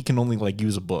makeup, and he can only like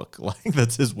use a book. Like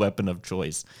that's his weapon of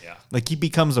choice. Yeah. Like he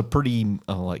becomes a pretty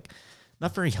like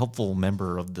not very helpful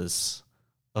member of this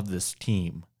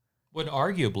team. When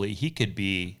arguably he could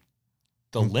be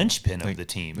the linchpin of the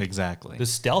team. Exactly. The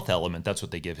stealth element, that's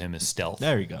what they give him, is stealth.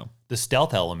 There you go. The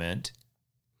stealth element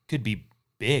could be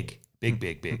big.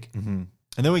 Mm-hmm.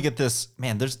 And then we get this,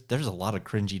 man, there's a lot of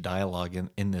cringy dialogue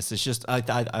in this. It's just, a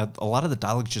lot of the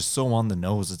dialogue's just so on the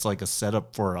nose. It's like a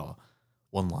setup for a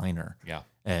one-liner. Yeah.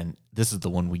 And this is the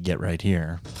one we get right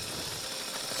here.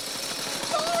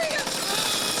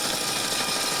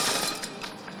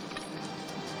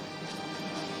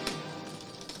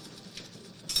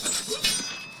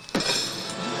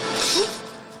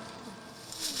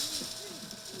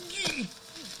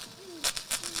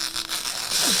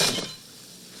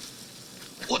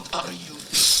 What are you?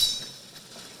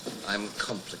 I'm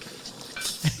complicated.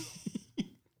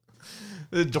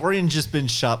 Dorian's just been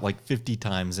shot like 50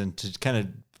 times, and to kind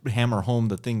of hammer home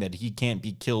the thing that he can't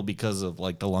be killed because of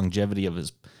like the longevity of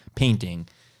his painting.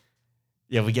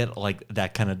 Yeah, we get like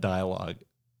that kind of dialogue.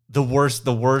 The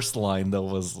worst line though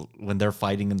was when they're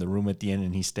fighting in the room at the end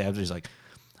and he stabs her. He's like,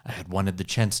 I had wanted the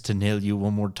chance to nail you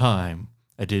one more time.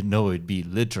 I didn't know it'd be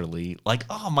literally like,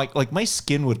 oh my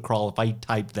skin would crawl if I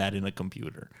typed that in a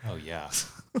computer. Oh, yeah.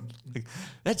 Like,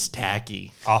 that's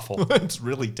tacky. Awful. It's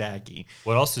really tacky.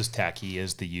 What else is tacky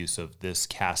is the use of this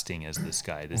casting as this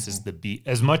guy. This is the B.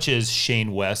 As much as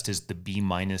Shane West is the B-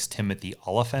 Timothy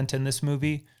Oliphant in this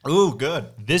movie, Ooh, good.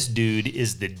 this dude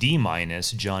is the D-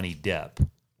 Johnny Depp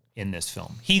in this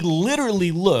film. He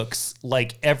literally looks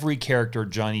like every character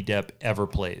Johnny Depp ever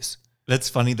plays. That's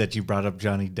funny that you brought up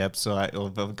Johnny Depp. So I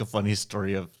have a funny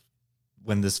story of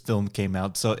when this film came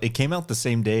out. So it came out the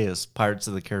same day as Pirates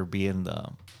of the Caribbean,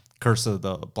 the Curse of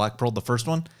the Black Pearl, the first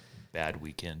one. Bad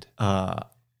weekend.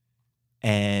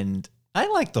 And I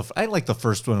like the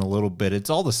first one a little bit. It's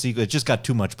all the sequel. It just got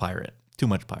too much pirate.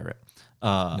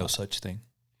 No such thing.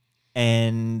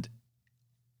 And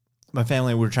my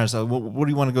family, we were trying to say, what do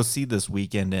you want to go see this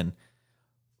weekend? And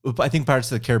I think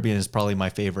Pirates of the Caribbean is probably my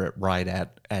favorite ride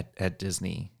at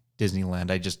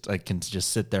Disneyland. I can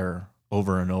just sit there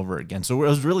over and over again. So I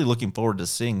was really looking forward to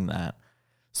seeing that.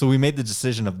 So we made the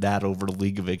decision of that over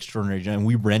League of Extraordinary Gentlemen.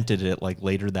 We rented it like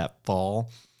later that fall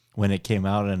when it came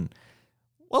out, and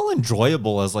well,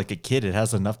 enjoyable as like a kid. It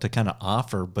has enough to kind of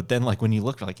offer, but then like when you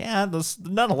look, like, there's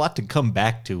not a lot to come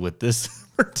back to with this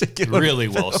particular. Really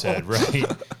film. well said, right?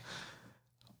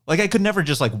 Like I could never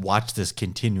just like watch this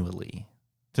continually.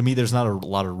 To me, there's not a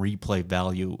lot of replay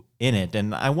value in it,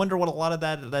 and I wonder what a lot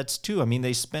of that's too. I mean,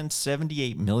 they spent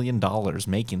 $78 million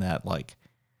making that. Like,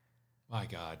 My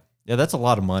God. yeah, that's a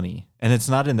lot of money, and it's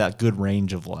not in that good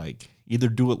range of like either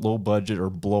do it low budget or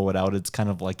blow it out. It's kind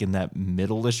of like in that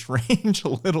middle-ish range, a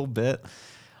little bit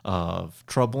of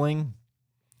troubling.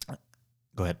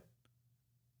 Go ahead.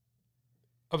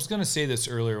 I was going to say this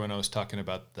earlier when I was talking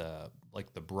about the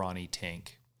brawny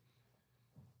tank.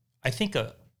 I think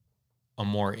a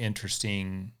more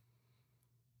interesting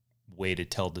way to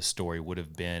tell the story would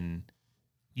have been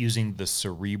using the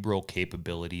cerebral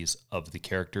capabilities of the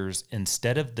characters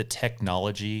instead of the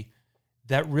technology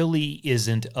that really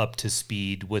isn't up to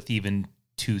speed with even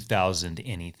 2000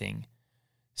 anything.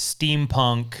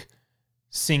 Steampunk,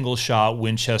 single shot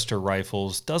Winchester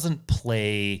rifles doesn't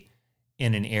play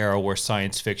in an era where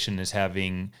science fiction is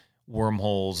having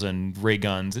wormholes and ray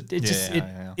guns.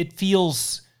 It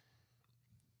feels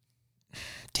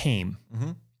tame.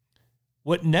 Mm-hmm.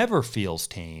 What never feels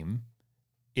tame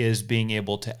is being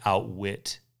able to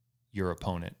outwit your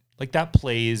opponent. Like that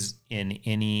plays in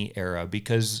any era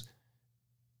because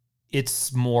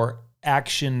it's more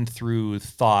action through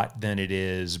thought than it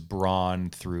is brawn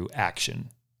through action.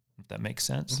 If that makes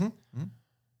sense. Mm-hmm. Mm-hmm.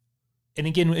 And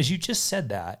again, as you just said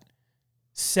that,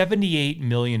 $78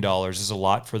 million is a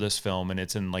lot for this film, and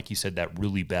it's in, like you said, that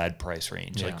really bad price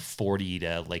range, like 40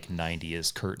 to like 90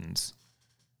 is curtains.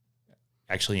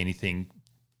 Actually, anything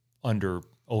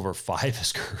over 5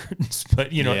 is curtains, but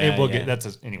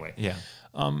anyway. Yeah.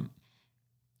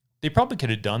 They probably could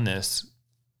have done this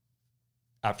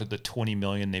after the $20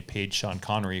 million they paid Sean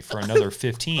Connery for another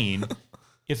 15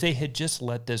 if they had just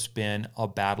let this been a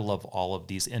battle of all of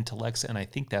these intellects. And I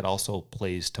think that also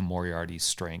plays to Moriarty's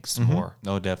strengths more.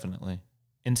 Oh, definitely.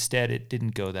 Instead, it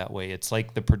didn't go that way. It's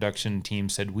like the production team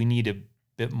said, we need a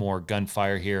bit more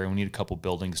gunfire here and we need a couple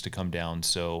buildings to come down.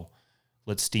 So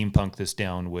let's steampunk this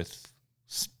down with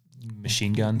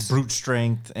machine guns. Brute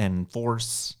strength and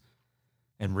force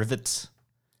and rivets.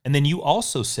 And then you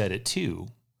also said it too,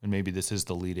 and maybe this is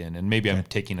the lead in, and maybe I'm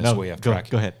taking us way off track.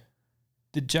 Go ahead.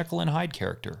 The Jekyll and Hyde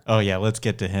character. Oh, yeah, let's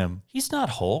get to him. He's not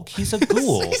Hulk. He's a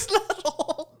ghoul. He's not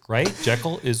Hulk. Right?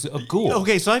 Jekyll is a ghoul.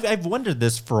 Okay, so I've wondered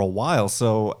this for a while.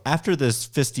 So after this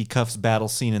fisticuffs battle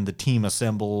scene and the team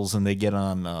assembles and they get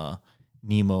on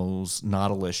Nemo's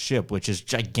Nautilus ship, which is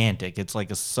gigantic. It's like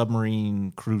a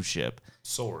submarine cruise ship.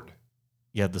 Sword.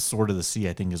 Yeah, the Sword of the Sea,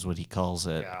 I think is what he calls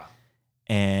it. Yeah.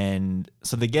 And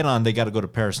so they get on, they got to go to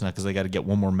Paris now because they got to get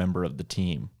one more member of the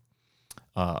team.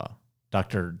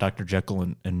 Dr. Jekyll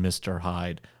and Mr.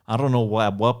 Hyde. I don't know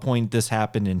at what point this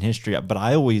happened in history, but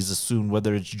I always assume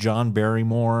whether it's John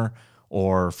Barrymore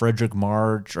or Frederick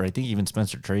March, or I think even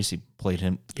Spencer Tracy played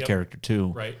him, the character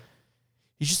too. Right.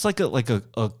 He's just like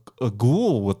a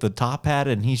ghoul with the top hat,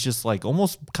 and he's just like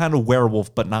almost kind of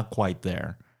werewolf, but not quite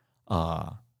there.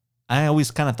 I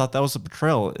always kind of thought that was a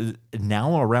portrayal.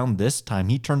 Now around this time,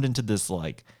 he turned into this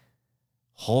like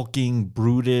hulking,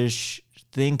 brutish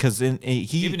thing, because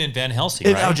even in Van Helsing,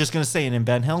 right? I was just gonna say, and in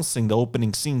Van Helsing, the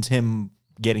opening scene's him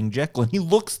getting Jekyll, and he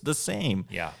looks the same.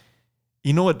 Yeah.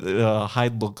 You know what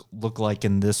Hyde look like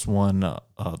in this one?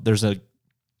 There's a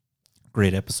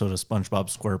great episode of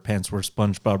SpongeBob SquarePants where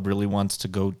SpongeBob really wants to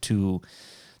go to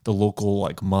the local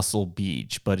like Muscle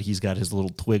Beach, but he's got his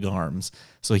little twig arms,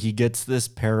 so he gets this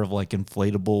pair of like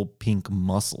inflatable pink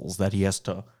mussels that he has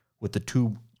to with the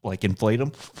tube like inflate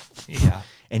them. Yeah.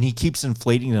 And he keeps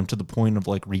inflating them to the point of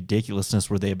like ridiculousness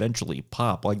where they eventually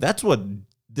pop. Like that's what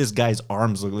this guy's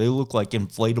arms look. They look like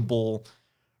inflatable,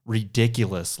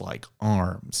 ridiculous like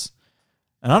arms.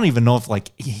 And I don't even know if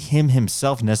like him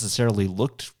himself necessarily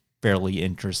looked fairly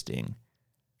interesting.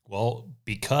 Well,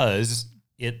 because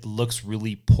it looks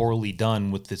really poorly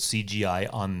done with the CGI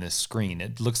on this screen.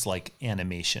 It looks like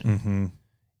animation. Mm-hmm.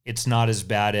 It's not as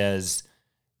bad as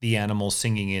the animals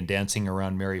singing and dancing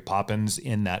around Mary Poppins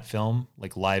in that film,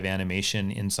 like live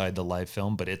animation inside the live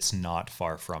film, but it's not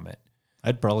far from it.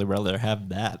 I'd probably rather have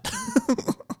that.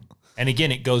 And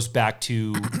again, it goes back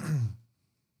to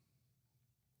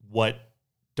what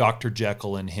Dr.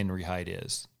 Jekyll and Henry Hyde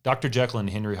is. Dr. Jekyll and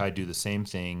Henry Hyde do the same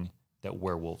thing that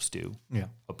werewolves do. Yeah.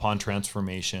 Upon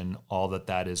transformation, all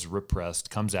that is repressed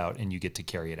comes out and you get to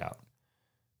carry it out.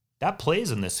 That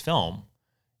plays in this film.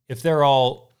 If they're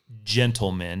all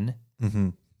gentlemen,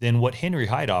 then what Henry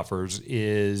Hyde offers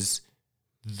is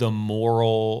the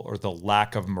moral or the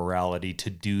lack of morality to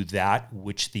do that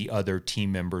which the other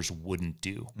team members wouldn't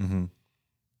do.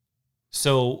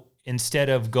 So instead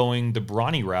of going the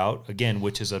brawny route, again,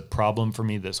 which is a problem for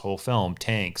me this whole film,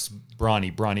 tanks,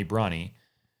 brawny,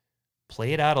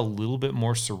 play it out a little bit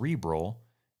more cerebral,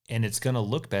 and it's going to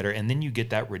look better. And then you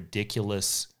get that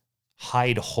ridiculous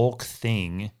Hyde Hulk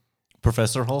thing.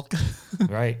 Professor Hulk?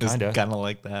 Right, kind of. Kind of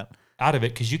like that. Out of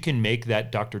it, because you can make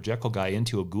that Dr. Jekyll guy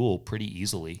into a ghoul pretty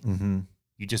easily.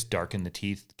 You just darken the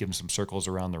teeth, give him some circles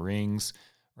around the rings,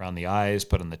 around the eyes,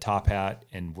 put on the top hat,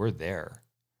 and we're there.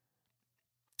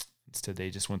 Instead,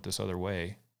 they just went this other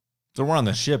way. So we're on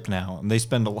the ship now, and they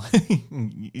spend a lot.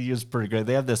 It's pretty great.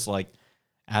 They have this like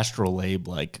astrolabe,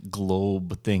 like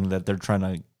globe thing that they're trying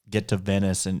to get to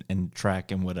Venice and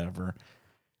track and whatever.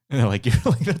 And they're like, you're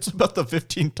like, that's about the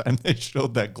 15th time they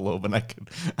showed that globe, and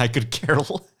I could care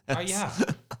less. Oh yeah,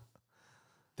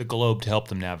 the globe to help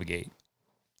them navigate.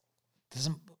 Do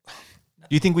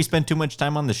you think we spend too much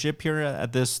time on the ship here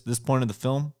at this point of the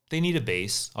film? They need a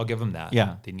base. I'll give them that.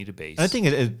 Yeah, they need a base. And I think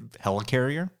it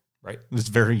helicarrier, right?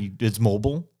 It's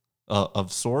mobile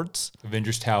of sorts.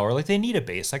 Avengers Tower, like they need a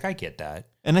base. Like I get that.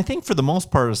 And I think for the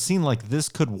most part, a scene like this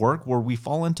could work. Where we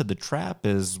fall into the trap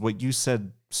is what you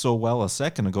said so well a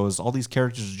second ago: is all these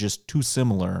characters are just too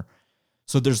similar.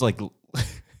 So there's like.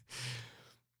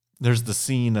 There's the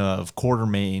scene of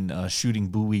Quartermain shooting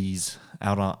buoys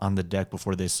out on the deck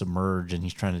before they submerge, and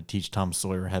he's trying to teach Tom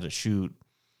Sawyer how to shoot.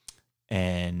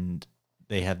 And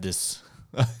they have this.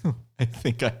 I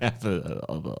think I have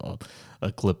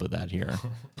a clip of that here.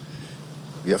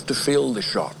 You have to feel the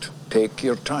shot. Take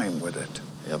your time with it.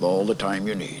 You have all the time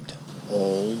you need.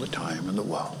 All the time in the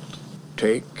world.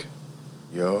 Take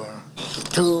your...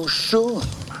 Too soon.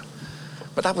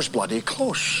 But that was bloody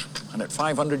close. And at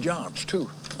 500 yards,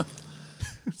 too.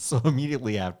 So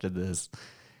immediately after this,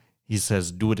 he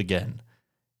says, do it again.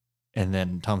 And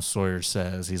then Tom Sawyer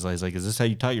says, he's like, is this how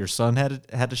you taught your son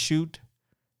how to shoot?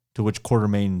 To which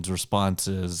Quartermain's response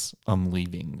is, I'm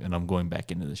leaving and I'm going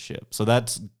back into the ship. So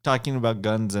that's talking about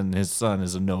guns and his son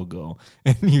is a no-go.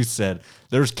 And you said,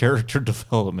 there's character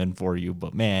development for you,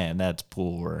 but man, that's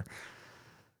poor.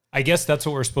 I guess that's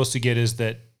what we're supposed to get is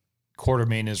that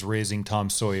Quartermain is raising Tom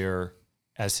Sawyer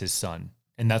as his son.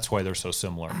 And that's why they're so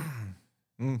similar.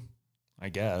 I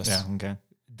guess. Yeah, okay.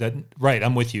 Right,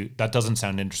 I'm with you. That doesn't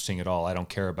sound interesting at all. I don't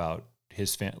care about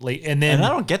his family. And I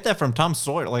don't get that from Tom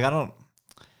Sawyer. Like, I don't...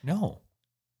 No.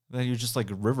 Then you're just like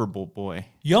a riverboat boy.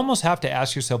 You almost have to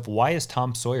ask yourself, why is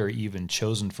Tom Sawyer even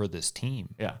chosen for this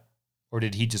team? Yeah. Or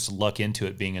did he just luck into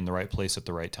it being in the right place at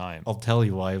the right time? I'll tell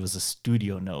you why. It was a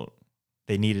studio note.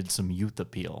 They needed some youth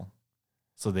appeal.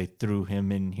 So they threw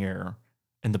him in here.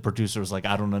 And the producer was like,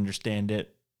 I don't understand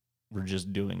it. We're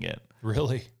just doing it.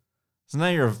 Really? So now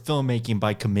you're filmmaking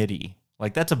by committee.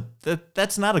 Like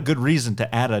that's not a good reason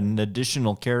to add an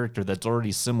additional character that's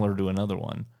already similar to another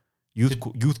one.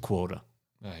 Youth quota.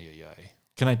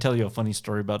 Can I tell you a funny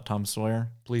story about Tom Sawyer?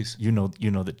 Please. You know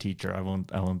the teacher. I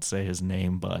won't say his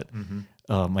name, but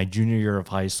my junior year of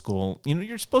high school,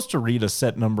 you're supposed to read a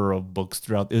set number of books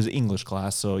throughout. It was English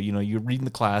class, so you're reading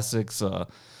the classics.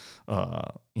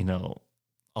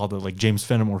 All the like James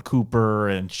Fenimore Cooper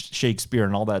and Shakespeare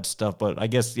and all that stuff. But I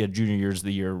guess junior year is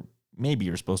the year maybe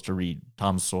you're supposed to read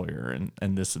Tom Sawyer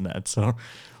and this and that. So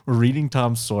we're reading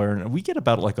Tom Sawyer, and we get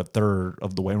about like a third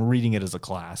of the way. And we're reading it as a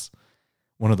class,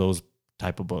 one of those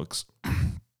type of books.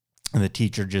 And the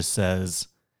teacher just says,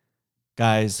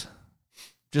 guys,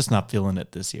 just not feeling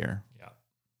it this year. Yeah.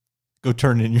 Go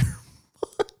turn in your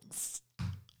books.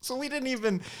 So we didn't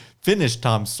even finish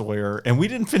Tom Sawyer, and we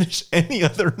didn't finish any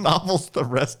other novels the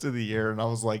rest of the year. And I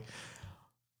was like,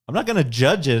 I'm not going to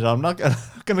judge it. I'm not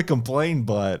going to complain,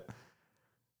 but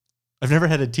I've never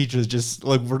had a teacher that's just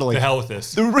like, we're like, the hell with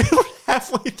this. We're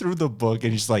halfway through the book,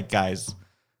 and he's like, guys,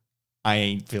 I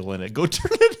ain't feeling it. Go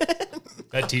turn it in.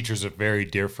 That teacher's a very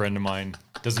dear friend of mine.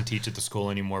 Doesn't teach at the school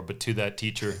anymore, but to that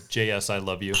teacher, JS, I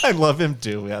love you. I love him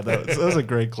too. Yeah, that was a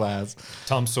great class.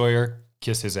 Tom Sawyer,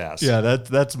 kiss his ass. Yeah,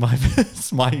 that's my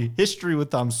that's my history with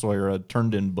Tom Sawyer, a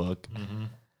turned in book. Mm-hmm.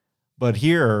 But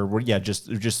here, we're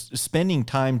just spending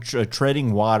time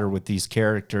treading water with these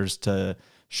characters to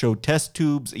show test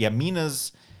tubes. Yeah,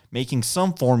 Mina's making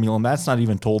some formula, and that's not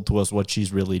even told to us what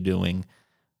she's really doing.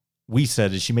 We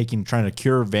said, is she trying to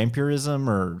cure vampirism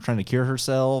or trying to cure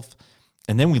herself?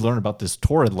 And then we learn about this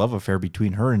torrid love affair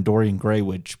between her and Dorian Gray,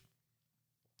 which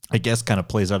I guess kind of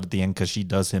plays out at the end because she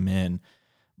does him in.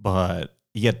 But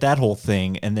you get that whole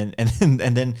thing, and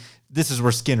then this is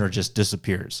where Skinner just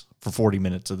disappears for 40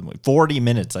 minutes of the movie. 40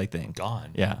 minutes, I think.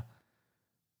 Gone. Yeah.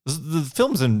 The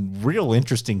film's in real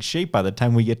interesting shape by the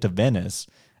time we get to Venice.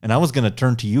 And I was going to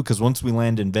turn to you because once we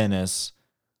land in Venice,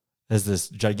 there's this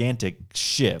gigantic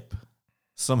ship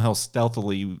somehow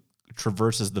stealthily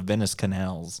traverses the Venice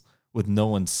canals with no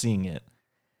one seeing it.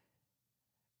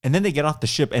 And then they get off the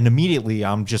ship, and immediately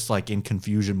I'm just like in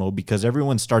confusion mode because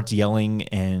everyone starts yelling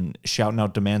and shouting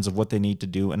out demands of what they need to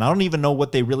do. And I don't even know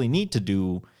what they really need to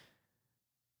do.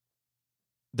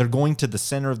 They're going to the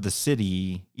center of the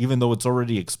city, even though it's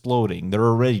already exploding. They're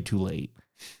already too late.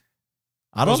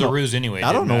 I don't know. It was a ruse anyway.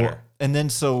 I don't know. Matter. And then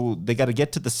so they got to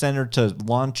get to the center to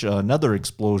launch another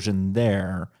explosion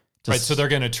there. Right. So they're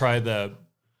going to try the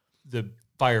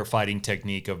firefighting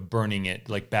technique of burning it,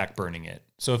 like back burning it.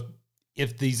 So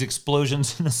if these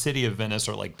explosions in the city of Venice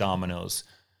are like dominoes,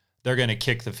 they're going to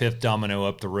kick the fifth domino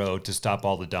up the road to stop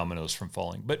all the dominoes from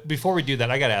falling. But before we do that,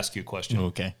 I got to ask you a question.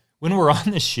 Okay. When we're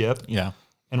on the ship, Yeah.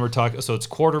 and we're talking, so it's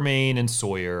Quartermain and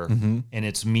Sawyer, and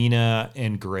it's Mina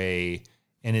and Gray,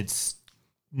 and it's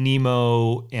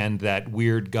Nemo and that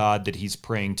weird god that he's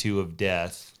praying to of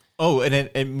death. Oh, and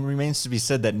it remains to be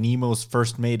said that Nemo's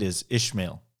first mate is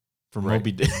Ishmael from Right.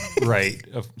 Moby Dick. Right.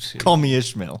 Call me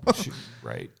Ishmael.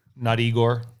 Right. Not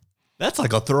Igor. That's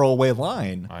like a throwaway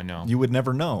line. I know. You would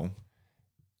never know.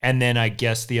 And then I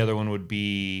guess the other one would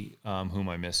be, who am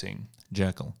I missing?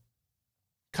 Jekyll.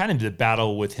 Kind of the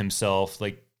battle with himself,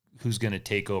 like who's going to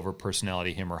take over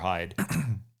personality, him or Hyde.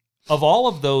 Of all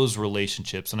of those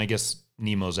relationships, and I guess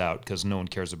Nemo's out because no one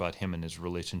cares about him and his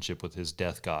relationship with his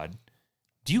death god.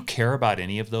 Do you care about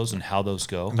any of those and how those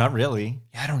go? Not really.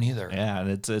 Yeah, I don't either. Yeah, and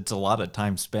it's a lot of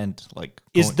time spent like.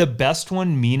 Is the best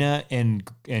one Mina and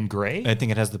Gray? I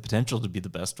think it has the potential to be the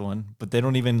best one, but they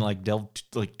don't even like delve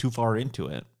too far into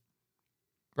it.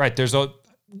 Right.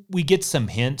 We get some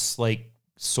hints like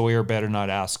Sawyer better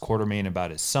not ask Quartermain about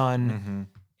his son,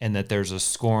 and that there's a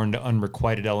scorned,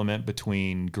 unrequited element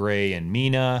between Gray and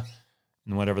Mina,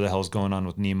 and whatever the hell's going on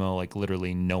with Nemo, like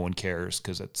literally no one cares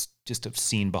because it's just a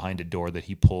scene behind a door that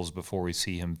he pulls before we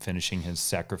see him finishing his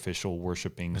sacrificial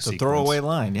worshiping It's sequence. a throwaway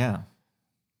line, yeah.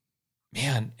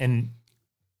 Man, and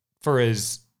for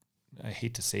as, I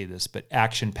hate to say this, but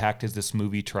action-packed as this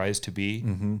movie tries to be,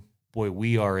 boy,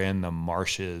 we are in the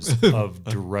marshes of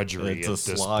drudgery It's at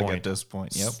a this slog point. at this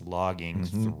point. Yep. Slogging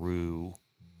through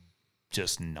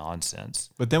just nonsense.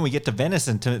 But then we get to Venice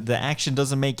and the action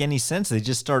doesn't make any sense. They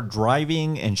just start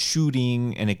driving and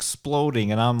shooting and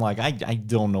exploding. And I'm like, I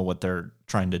don't know what they're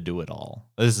trying to do at all.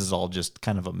 This is all just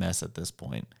kind of a mess at this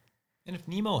point. And if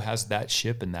Nemo has that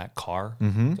ship and that car,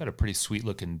 got a pretty sweet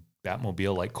looking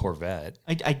Batmobile like Corvette.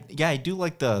 I do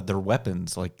like their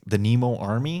weapons, like the Nemo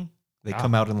army. They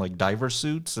come out in like diver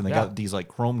suits and they got these like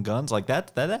chrome guns. Like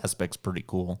that aspect's pretty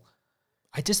cool.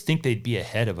 I just think they'd be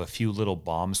ahead of a few little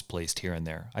bombs placed here and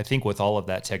there. I think with all of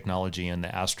that technology and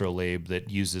the astrolabe that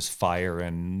uses fire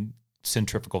and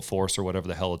centrifugal force or whatever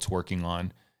the hell it's working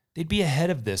on, they'd be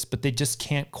ahead of this, but they just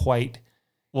can't quite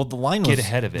get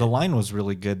ahead of it. The line was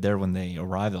really good there when they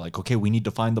arrived. They're like, okay, we need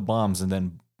to find the bombs. And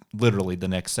then literally the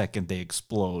next second they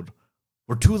explode.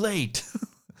 We're too late.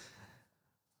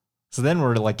 So then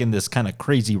we're like in this kind of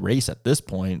crazy race at this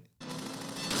point.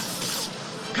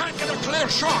 Can't get a clear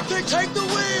shot. They take the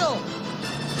wheel.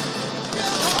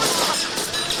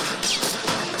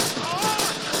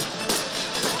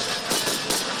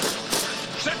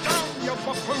 Sit down, you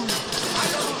buffoon! I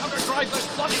don't know how to drive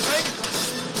this bloody thing!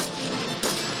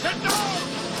 Sit down!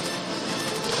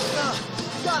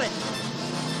 Got it.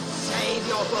 Save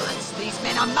your bullets. These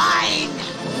men are mine.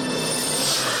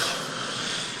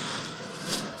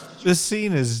 This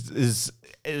scene is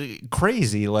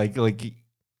crazy. Like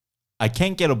I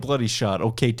can't get a bloody shot.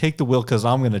 Okay, take the wheel because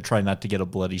I'm going to try not to get a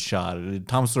bloody shot.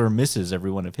 Tom Sawyer misses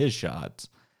every one of his shots.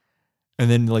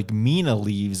 And then like Mina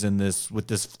leaves with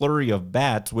this flurry of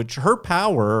bats, which her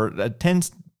power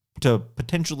tends to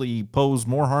potentially pose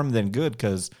more harm than good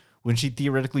because when she'd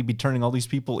theoretically be turning all these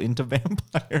people into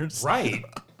vampires. Right.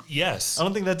 Yes. I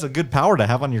don't think that's a good power to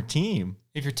have on your team.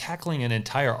 If you're tackling an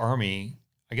entire army,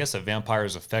 I guess a vampire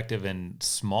is effective in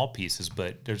small pieces,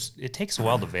 but it takes a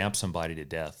while to vamp somebody to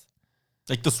death.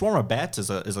 Like the swarm of bats is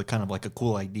a kind of like a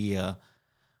cool idea.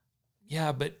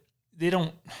 Yeah, but they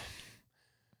don't.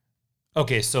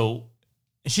 Okay, so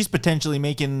She's potentially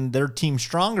making their team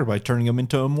stronger by turning them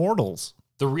into immortals.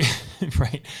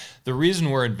 right. The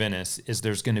reason we're in Venice is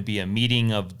there's going to be a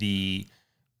meeting of the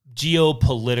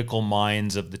geopolitical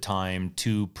minds of the time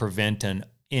to prevent an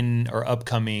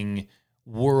upcoming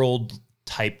world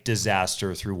type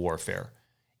disaster through warfare.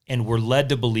 And we're led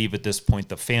to believe at this point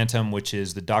the Phantom, which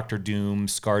is the Doctor Doom,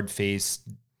 scarred face,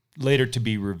 later to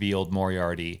be revealed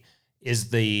Moriarty, is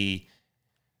the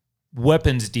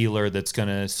weapons dealer that's going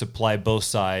to supply both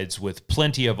sides with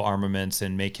plenty of armaments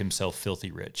and make himself filthy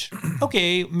rich.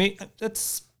 Okay,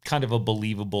 that's kind of a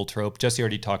believable trope. Jesse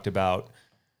already talked about,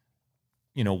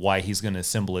 why he's going to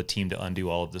assemble a team to undo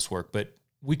all of this work. But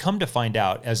we come to find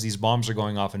out as these bombs are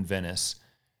going off in Venice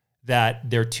that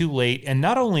they're too late. And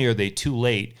not only are they too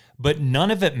late, but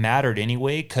none of it mattered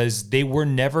anyway, because they were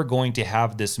never going to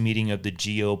have this meeting of the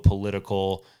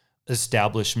geopolitical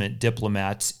establishment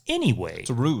diplomats anyway.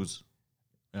 It's a ruse.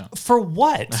 For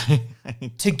what?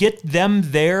 To get them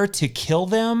there to kill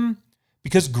them?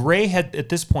 Because at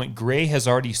this point, Gray has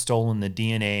already stolen the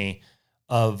DNA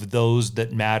of those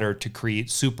that matter to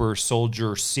create super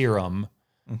soldier serum.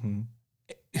 Mm-hmm.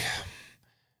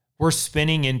 We're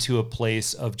spinning into a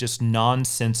place of just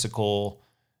nonsensical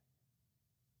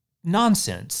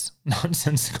nonsense.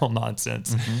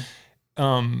 Mm-hmm.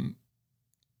 And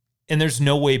there's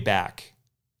no way back.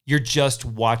 You're just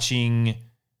watching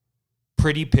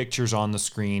pretty pictures on the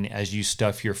screen as you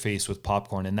stuff your face with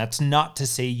popcorn. And that's not to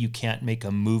say you can't make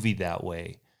a movie that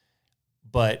way,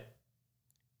 but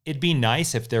it'd be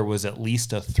nice if there was at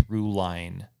least a through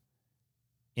line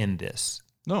in this.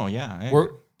 No, yeah.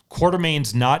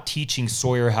 Quartermain's not teaching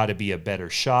Sawyer how to be a better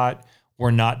shot.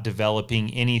 We're not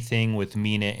developing anything with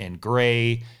Mina and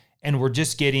Gray. And we're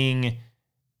just getting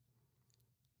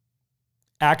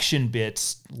action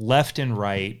bits left and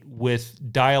right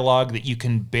with dialogue that you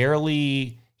can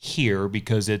barely hear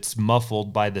because it's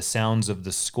muffled by the sounds of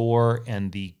the score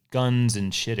and the guns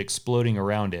and shit exploding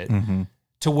around it. Mm-hmm.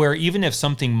 To where even if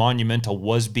something monumental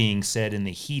was being said in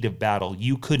the heat of battle,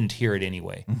 you couldn't hear it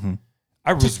anyway. Mm-hmm.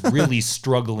 I was really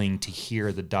struggling to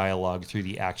hear the dialogue through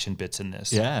the action bits in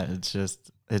this. Yeah,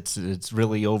 it's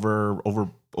really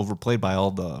overplayed by all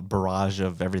the barrage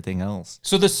of everything else.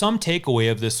 So the sum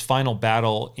takeaway of this final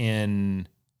battle in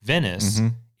Venice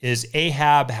is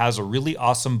Ahab has a really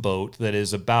awesome boat that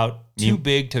is about too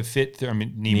big to fit through.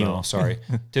 Nemo, sorry,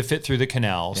 to fit through the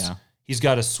canals. Yeah. He's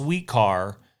got a sweet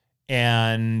car,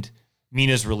 and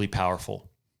Mina's really powerful.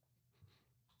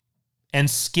 And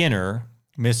Skinner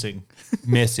missing.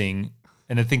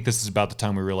 And I think this is about the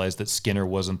time we realized that Skinner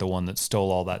wasn't the one that stole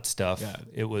all that stuff. Yeah.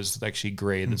 It was actually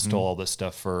Gray that stole all this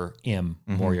stuff for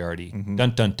Moriarty.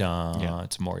 Dun, dun, dun. Yeah.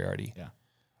 It's Moriarty. Yeah.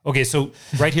 Okay, so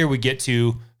right here we get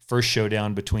to first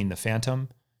showdown between the Phantom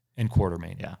and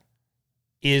Quartermain. Yeah.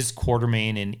 Is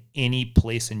Quartermain in any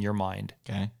place in your mind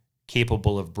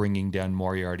capable of bringing down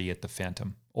Moriarty at the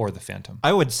Phantom or the Phantom?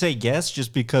 I would say yes,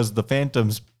 just because the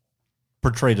Phantom's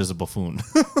portrayed as a buffoon.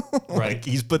 Right.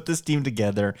 He's put this team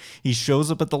together. He shows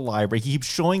up at the library. He keeps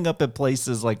showing up at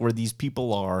places like where these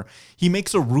people are. He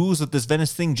makes a ruse with this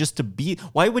Venice thing just to be.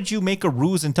 Why would you make a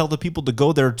ruse and tell the people to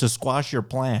go there to squash your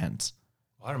plans?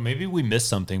 I don't know, maybe we missed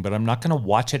something, but I'm not going to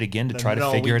watch it again to try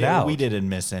to figure it out. We didn't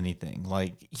miss anything.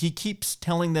 Like, he keeps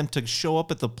telling them to show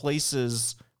up at the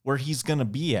places where he's going to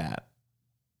be at.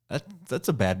 That's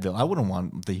a bad villain. I wouldn't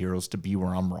want the heroes to be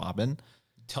where I'm robbing.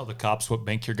 Tell the cops what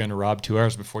bank you're going to rob 2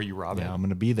 hours before you rob it. Yeah, I'm going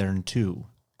to be there in 2.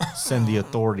 Send the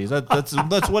authorities.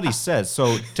 That's what he says.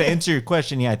 So to answer your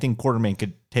question, yeah, I think Quartermain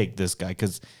could take this guy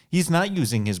because he's not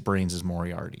using his brains as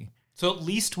Moriarty. So at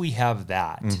least we have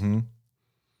that. Mm-hmm.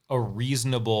 A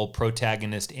reasonable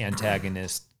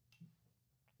protagonist-antagonist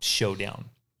showdown.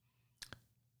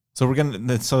 So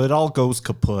so it all goes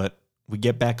kaput. We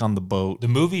get back on the boat. The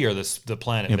movie or the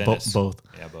planet Venice? Both.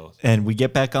 Yeah, both. And we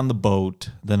get back on the boat,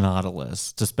 the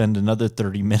Nautilus, to spend another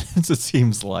 30 minutes, it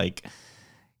seems like.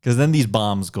 Because then these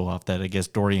bombs go off that I guess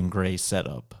Dorian Gray set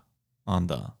up on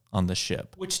the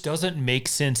ship. Which doesn't make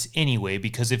sense anyway,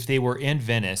 because if they were in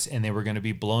Venice and they were going to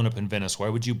be blown up in Venice, why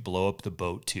would you blow up the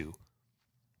boat too?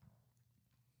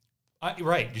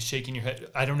 Right, just shaking your head.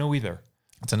 I don't know either.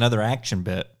 It's another action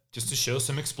bit. Just to show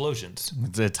some explosions.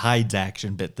 It's Hyde's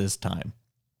action bit this time.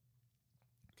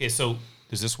 Okay, so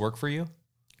does this work for you?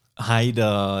 Hyde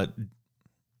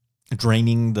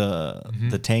draining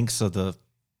the tanks so the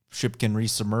ship can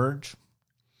resubmerge.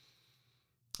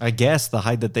 I guess the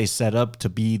Hyde that they set up to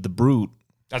be the brute.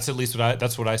 That's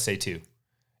what I say too.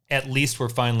 At least we're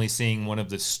finally seeing one of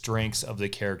the strengths of the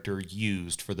character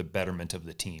used for the betterment of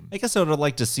the team. I guess I would have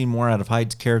liked to see more out of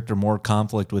Hyde's character, more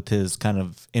conflict with his kind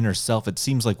of inner self. It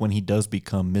seems like when he does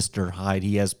become Mr. Hyde,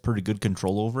 he has pretty good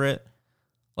control over it.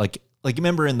 Like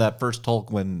remember in that first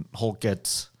Hulk when Hulk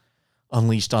gets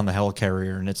unleashed on the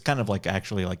helicarrier, and it's kind of like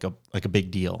actually like a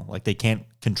big deal. Like they can't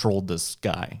control this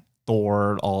guy,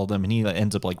 Thor, all of them, and he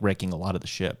ends up like wrecking a lot of the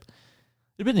ship.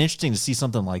 It'd been interesting to see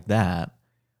something like that,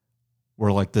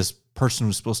 where like this person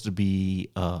who's supposed to be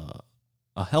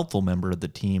a helpful member of the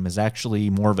team is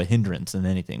actually more of a hindrance than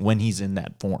anything when he's in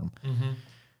that form.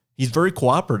 He's very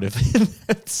cooperative in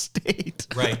that state.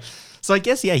 Right. So I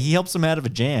guess, yeah, he helps him out of a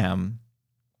jam.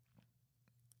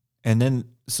 And then,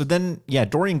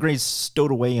 Dorian Gray's stowed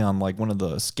away on like one of the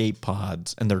escape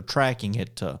pods, and they're tracking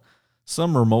it to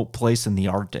some remote place in the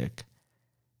Arctic.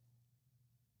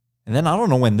 And then I don't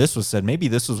know when this was said. Maybe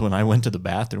this was when I went to the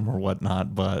bathroom or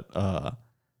whatnot, but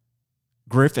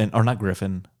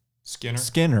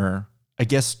Skinner, I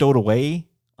guess, stowed away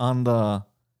on the...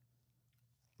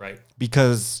 Right.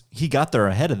 Because he got there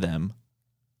ahead of them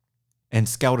and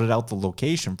scouted out the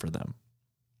location for them.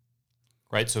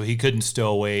 Right, so he couldn't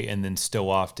stow away and then stow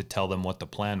off to tell them what the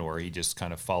plan were. He just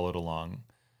kind of followed along.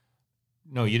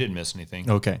 No, you didn't miss anything.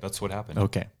 Okay. That's what happened.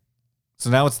 Okay. So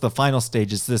now it's the final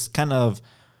stage. It's this kind of...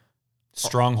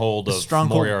 Stronghold of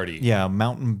Moriarty. Yeah,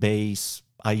 mountain base,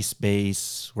 ice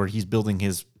base, where he's building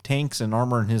his tanks and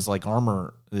armor and his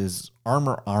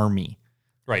armor army.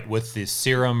 Right, with the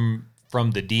serum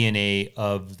from the DNA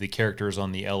of the characters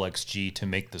on the LXG to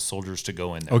make the soldiers to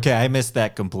go in there. Okay, I missed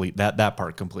that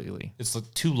part completely. It's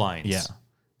like 2 lines. Yeah.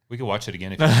 We could watch it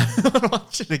again if you want.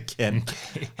 Watch it again.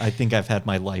 Okay. I think I've had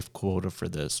my life quota for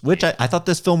this, which I thought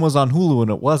this film was on Hulu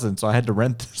and it wasn't, so I had to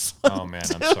rent this one. Oh, man,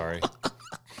 I'm sorry.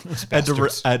 I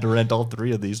had to rent all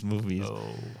 3 of these movies.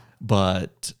 Oh.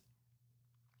 But...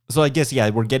 So I guess, yeah,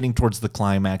 we're getting towards the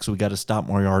climax. We got to stop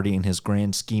Moriarty in his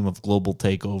grand scheme of global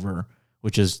takeover,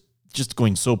 which is just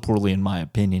going so poorly in my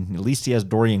opinion. At least he has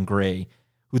Dorian Gray,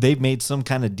 who they've made some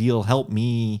kind of deal. Help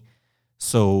me,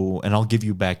 and I'll give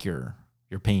you back your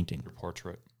painting. Your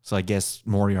portrait. So I guess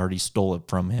Moriarty stole it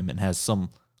from him and has some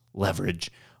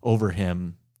leverage over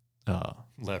him.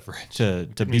 Leverage. To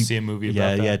be, see a movie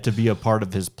about that? Yeah, to be a part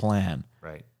of his plan.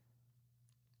 Right.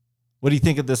 What do you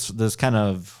think of this kind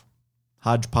of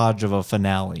hodgepodge of a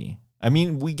finale? I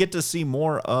mean, we get to see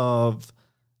more of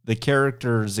the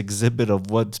character's exhibit of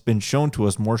what's been shown to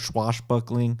us, more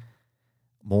swashbuckling,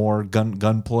 more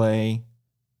gunplay.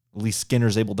 At least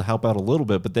Skinner's able to help out a little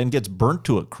bit, but then gets burnt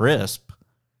to a crisp.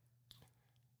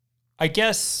 I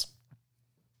guess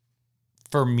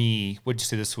for me, would you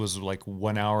say this was like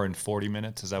 1 hour and 40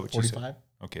 minutes? Is that what 45? you said?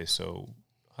 Okay, so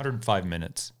 105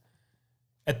 minutes.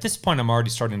 At this point, I'm already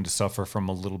starting to suffer from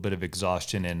a little bit of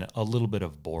exhaustion and a little bit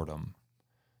of boredom.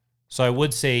 So I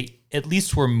would say at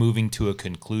least we're moving to a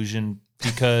conclusion,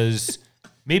 because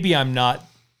maybe I'm not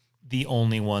the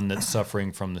only one that's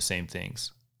suffering from the same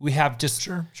things. We have just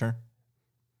Sure.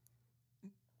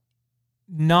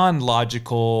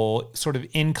 non-logical, sort of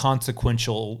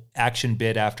inconsequential action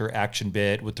bit after action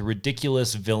bit with the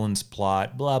ridiculous villain's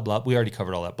plot, blah, blah. We already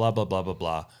covered all that, blah, blah, blah, blah,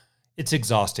 blah. It's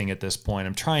exhausting at this point.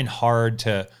 I'm trying hard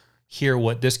to hear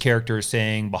what this character is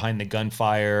saying behind the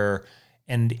gunfire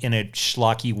and in a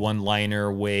schlocky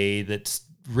one-liner way that's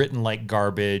written like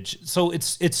garbage. So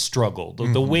it's struggled.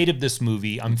 The weight of this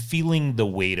movie, I'm feeling the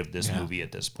weight of this movie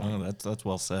at this point. Oh, that's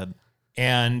well said.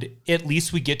 And at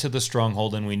least we get to the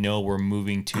stronghold and we know we're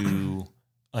moving to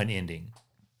an ending.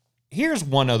 Here's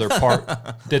one other part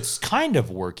that's kind of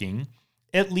working.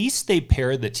 At least they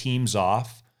pair the teams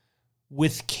off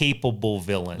with capable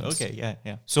villains. Okay,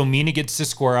 yeah. So Mina gets to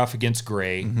square off against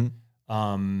Gray.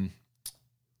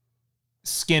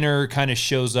 Skinner kind of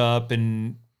shows up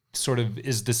and sort of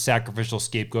is the sacrificial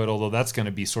scapegoat, although that's going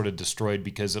to be sort of destroyed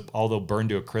because although burned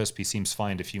to a crisp, he seems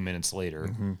fine a few minutes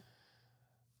later.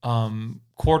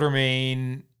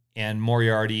 Quatermain and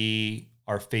Moriarty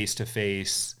are face to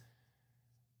face.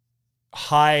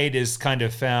 Hyde is kind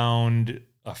of found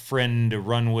a friend to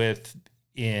run with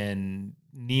in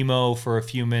Nemo for a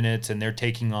few minutes, and they're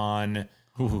taking on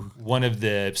one of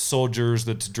the soldiers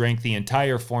that's drank the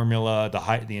entire formula,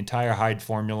 the entire Hyde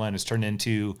formula, and has turned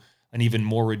into an even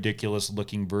more ridiculous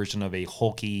looking version of a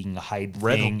hulking Hyde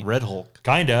thing. Red Hulk.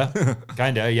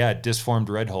 Kinda, yeah, disformed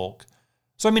Red Hulk.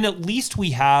 So, I mean, at least we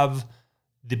have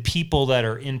the people that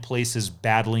are in places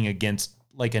battling against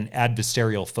like an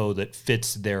adversarial foe that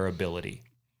fits their ability.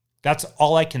 That's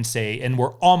all I can say, and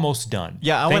we're almost done.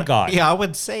 Yeah, Thank God. Yeah, I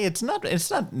would say it's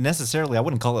not necessarily, I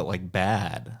wouldn't call it like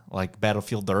bad, like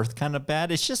Battlefield Earth kind of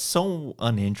bad. It's just so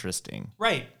uninteresting.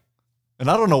 Right.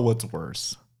 And I don't know what's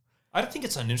worse. I don't think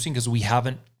it's uninteresting because we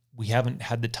haven't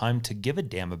had the time to give a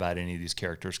damn about any of these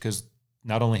characters, because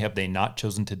not only have they not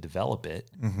chosen to develop it,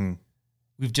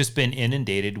 we've just been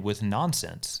inundated with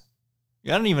nonsense. I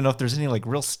don't even know if there's any like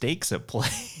real stakes at play.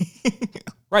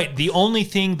 Right. The only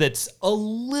thing that's a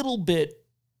little bit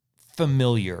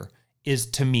familiar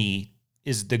to me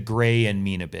is the Gray and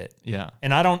Mina bit. Yeah.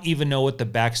 And I don't even know what the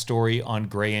backstory on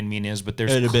Gray and Mina is, but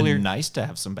there's It'd have been nice to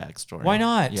have some backstory. Why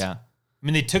not? Yeah. I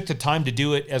mean, they took the time to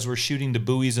do it as we're shooting the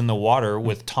buoys in the water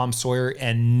with Tom Sawyer,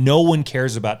 and no one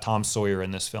cares about Tom Sawyer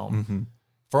in this film.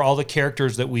 For all the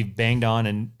characters that we've banged on,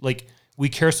 and like we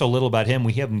care so little about him,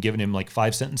 we haven't given him like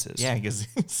 5 sentences. Yeah, because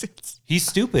He's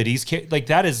stupid. Like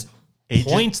that is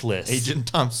pointless. Agent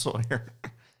Tom Sawyer.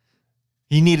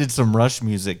 He needed some Rush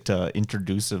music to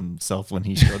introduce himself when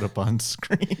he showed up on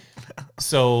screen.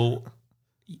 So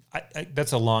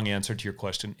that's a long answer to your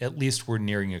question. At least we're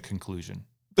nearing a conclusion.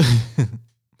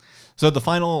 So the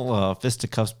final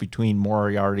fisticuffs between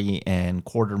Moriarty and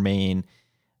Quartermain.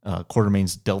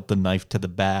 Quartermain's dealt the knife to the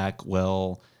back.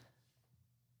 Well,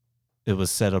 it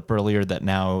was set up earlier that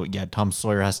now, Tom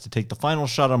Sawyer has to take the final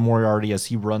shot on Moriarty as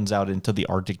he runs out into the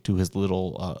Arctic to his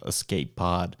little escape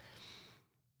pod.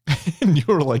 And you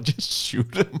were like, just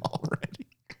shoot him already.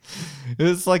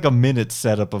 It's like a minute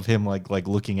setup of him like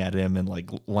looking at him and like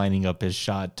lining up his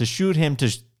shot to shoot him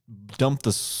to dump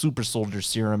the super soldier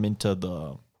serum into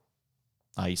the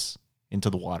ice, into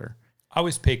the water. I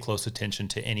always pay close attention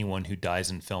to anyone who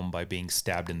dies in film by being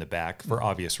stabbed in the back for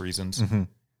obvious reasons. Mm-hmm.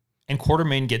 And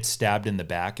Quartermain gets stabbed in the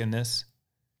back in this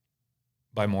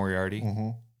by Moriarty. Mm-hmm.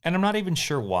 And I'm not even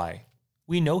sure why.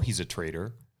 We know he's a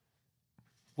traitor.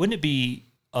 Wouldn't it be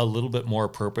a little bit more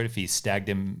appropriate if he stabbed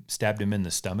him in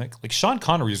the stomach? Like Sean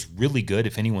Connery is really good,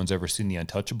 if anyone's ever seen The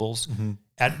Untouchables,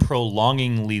 at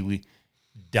prolongingly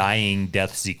dying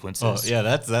death sequences. Oh, yeah,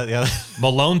 that's that. Yeah.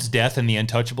 Malone's death in The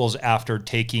Untouchables after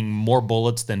taking more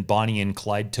bullets than Bonnie and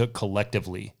Clyde took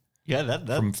collectively. Yeah, that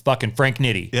From fucking Frank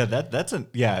Nitti. yeah, that's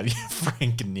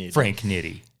Frank Nitti. Frank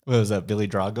Nitti. What was that? Billy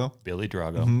Drago? Billy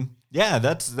Drago. Yeah,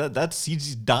 that's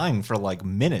he's dying for like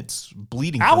minutes,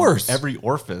 bleeding Hours. from every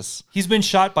orifice. He's been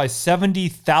shot by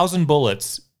 70,000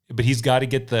 bullets, but he's got to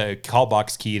get the call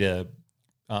box key to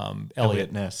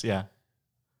Elliot. Ness, yeah.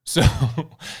 So,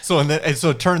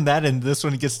 So turn that in this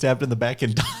one, he gets stabbed in the back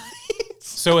and dies.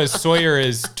 so as Sawyer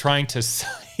is trying to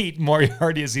cite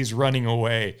Moriarty as he's running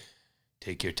away,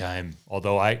 take your time.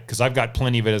 Although because I've got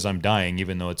plenty of it as I'm dying,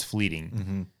 even though it's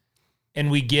fleeting.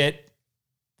 And we get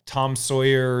Tom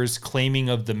Sawyer's claiming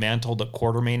of the mantle that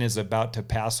Quartermain is about to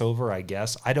pass over, I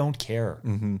guess. I don't care.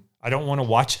 I don't want to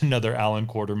watch another Alan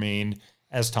Quartermain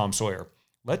as Tom Sawyer.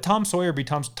 Let Tom Sawyer be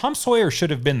Tom. Tom Sawyer should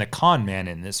have been the con man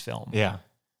in this film. Yeah.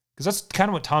 Because that's kind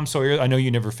of what Tom Sawyer, I know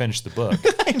you never finished the book.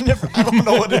 I don't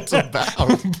know what it's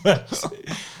about. But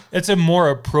it's a more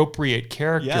appropriate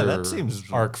character seems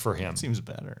arc for him. Seems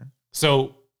better.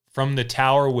 So from the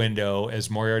tower window, as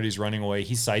Moriarty's running away,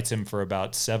 he sights him for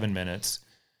about 7 minutes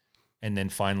and then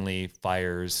finally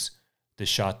fires the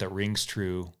shot that rings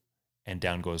true, and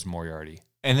down goes Moriarty.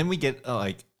 And then we get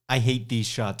I hate these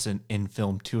shots in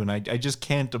film too, and I just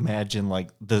can't imagine like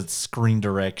the screen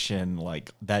direction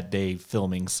like that day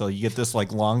filming. So you get this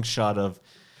like long shot of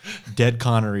dead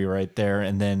Connery right there,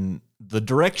 and then the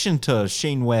direction to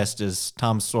Shane West is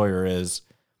Tom Sawyer is,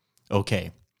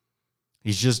 okay,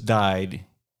 he's just died.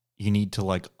 You need to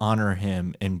like honor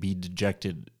him and be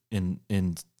dejected in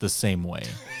the same way.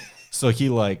 So he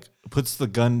like puts the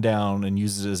gun down and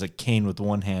uses it as a cane with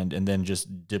one hand and then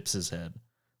just dips his head.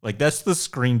 Like that's the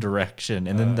screen direction.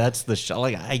 And then that's the shot.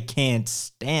 Like I can't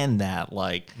stand that.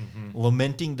 Like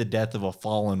lamenting the death of a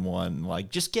fallen one. Like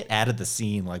just get out of the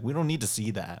scene. Like we don't need to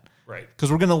see that. Right.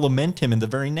 Because we're going to lament him in the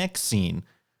very next scene.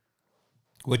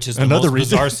 Which is the most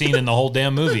bizarre scene in the whole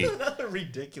damn movie. Another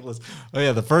ridiculous. Oh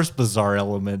yeah, the first bizarre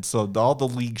element. So all the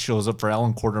league shows up for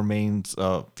Alan Quartermain's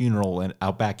funeral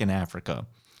out back in Africa.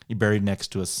 He buried next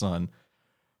to his son.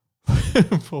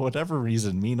 For whatever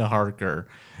reason, Mina Harker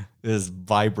is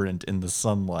vibrant in the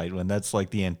sunlight when that's like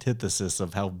the antithesis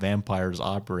of how vampires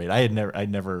operate. I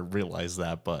never realized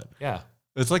that, but Yeah.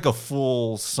 it's like a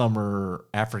full summer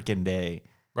African day.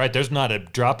 Right. There's not a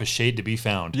drop of shade to be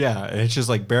found. Yeah, and it's just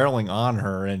like barreling on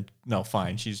her, and no,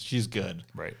 fine, she's good.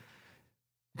 Right.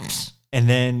 And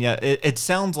then it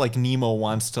sounds like Nemo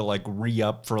wants to like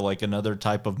re-up for like another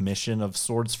type of mission of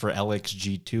sorts for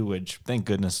LXG2, which thank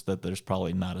goodness that there's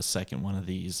probably not a second one of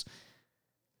these.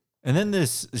 And then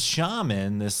this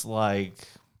shaman, this like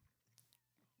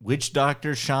witch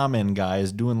doctor shaman guy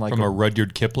is doing like From a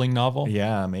Rudyard Kipling novel?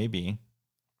 yeah, maybe.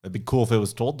 It'd be cool if it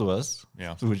was told to us.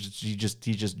 Yeah. So he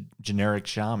just generic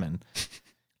shaman.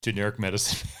 Generic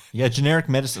medicine. Yeah, generic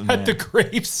medicine. At man. the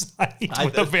gravesite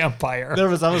with a vampire. I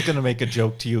was going to make a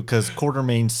joke to you because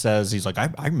Quartermain says he's like,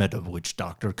 I met a witch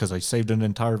doctor because I saved an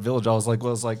entire village. I was like,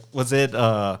 was it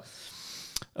not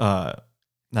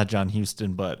John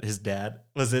Huston, but his dad?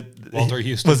 Was it Walter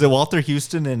Huston. Was it Walter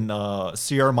Huston in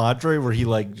Sierra Madre where he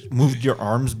like moved your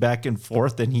arms back and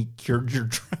forth and he cured your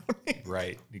drowning?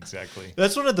 Right, exactly.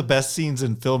 That's one of the best scenes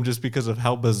in film just because of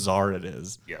how bizarre it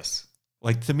is. Yes.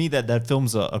 Like, to me, that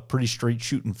film's a pretty straight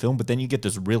shooting film, but then you get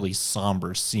this really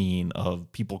somber scene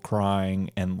of people crying,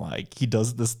 and like he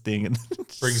does this thing and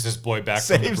Brings this boy back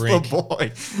from the saves brink. the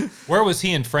boy. Where was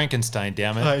he in Frankenstein,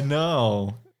 damn it? I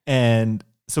know. And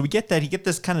so we get that. He get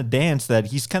this kind of dance that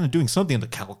he's kind of doing something. The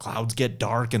clouds get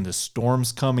dark and the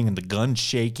storm's coming and the gun's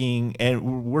shaking.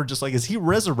 And we're just like, is he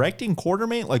resurrecting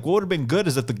Quartermain? Like, what would have been good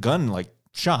is if the gun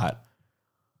shot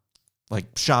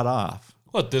off.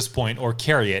 Well, at this point, or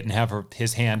carry it and have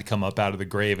his hand come up out of the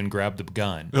grave and grab the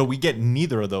gun. No, we get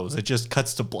neither of those. It just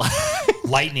cuts to black.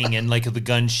 Lightning and like the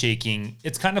gun shaking.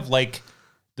 It's kind of like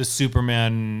the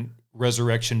Superman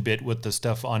resurrection bit with the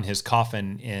stuff on his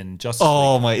coffin in Justice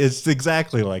Oh League. my, it's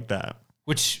exactly like that.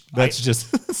 Which That's I,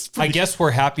 just, I guess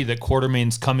we're happy that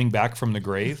Quartermain's coming back from the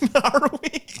grave. are we?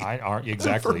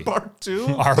 Exactly. For part 2?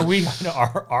 Are we?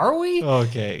 Are we?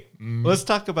 Okay. Let's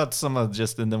talk about some of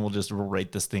and then we'll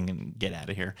rate this thing and get out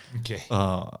of here. Okay.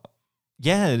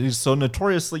 Yeah, it is so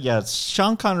notoriously, it's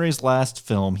Sean Connery's last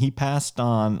film. He passed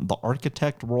on the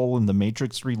architect role in The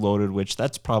Matrix Reloaded, which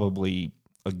that's probably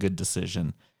a good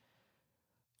decision.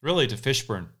 Really, to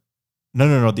Fishburne.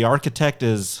 No. The architect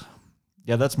is,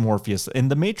 that's Morpheus. In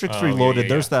The Matrix Reloaded,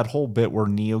 there's that whole bit where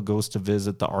Neo goes to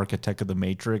visit the architect of the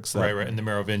Matrix. Right, in the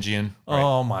Merovingian. Right.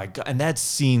 Oh my God. And that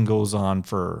scene goes on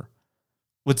for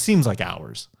what seems like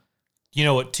hours. You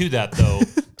know what? To that, though,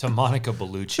 to Monica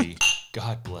Bellucci.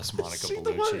 God bless Monica See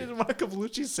the one Bellucci. Monica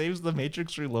Bellucci saves The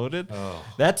Matrix Reloaded? Oh.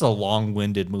 That's a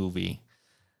long-winded movie.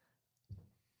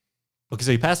 Okay,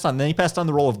 so he passed on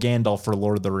the role of Gandalf for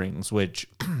Lord of the Rings, which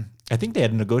I think they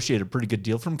had negotiated a pretty good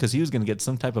deal for him because he was going to get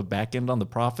some type of back end on the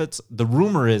profits. The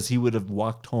rumor is he would have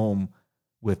walked home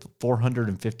with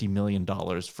 $450 million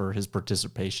for his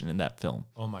participation in that film.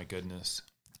 Oh, my goodness.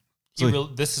 So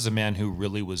This is a man who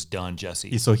really was done,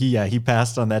 Jesse. So he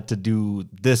passed on that to do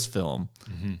this film,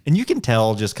 and you can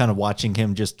tell just kind of watching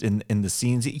him just in the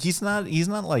scenes. He's not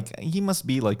like, he must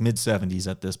be like mid-70s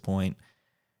at this point.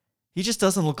 He just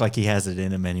doesn't look like he has it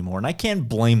in him anymore, and I can't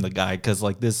blame the guy because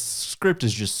like this script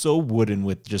is just so wooden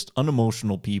with just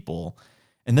unemotional people,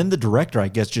 and then the director I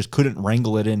guess just couldn't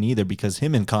wrangle it in either because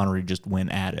him and Connery just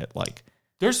went at it like.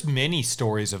 There's many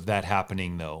stories of that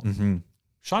happening, though. Mm-hmm.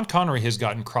 Sean Connery has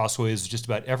gotten crossways with just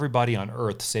about everybody on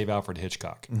Earth save Alfred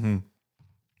Hitchcock. Mm-hmm.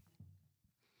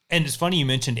 And it's funny you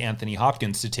mentioned Anthony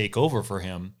Hopkins to take over for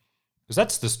him, because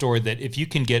that's the story that if you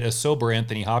can get a sober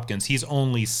Anthony Hopkins, he's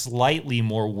only slightly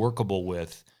more workable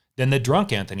with than the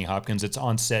drunk Anthony Hopkins that's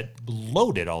on set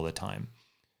loaded all the time.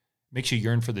 Makes you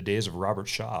yearn for the days of Robert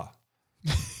Shaw.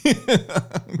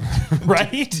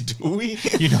 Right? Do we?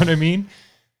 You know what I mean?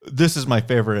 This is my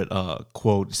favorite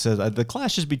quote. It says, the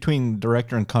clashes between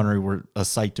director and Connery were a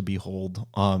sight to behold.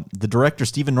 The director,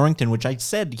 Stephen Norrington, which I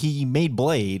said he made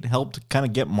Blade, helped kind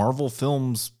of get Marvel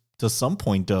films to some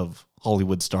point of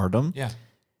Hollywood stardom. Yeah.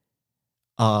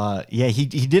 He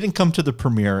didn't come to the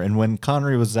premiere. And when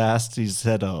Connery was asked, he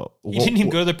said, He didn't even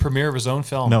go to the premiere of his own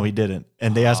film. No, he didn't.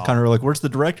 And they asked Connery, like, where's the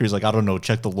director? He's like, I don't know.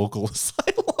 Check the local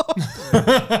asylum.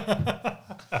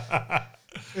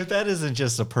 If that isn't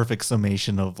just a perfect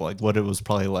summation of like what it was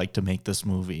probably like to make this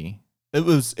movie. It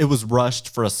was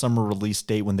rushed for a summer release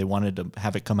date when they wanted to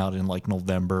have it come out in like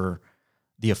November.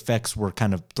 The effects were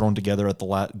kind of thrown together at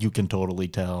the you can totally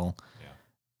tell. Yeah.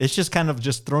 It's just kind of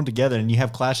just thrown together, and you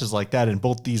have clashes like that, and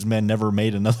both these men never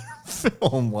made another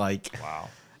film. Like, wow.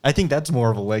 I think that's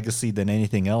more of a legacy than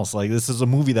anything else. Like, this is a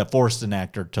movie that forced an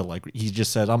actor to like. He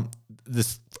just said,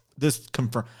 this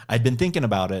confirm. I'd been thinking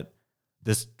about it.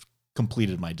 This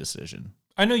completed my decision.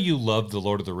 I know you love the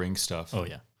Lord of the Rings stuff. Oh,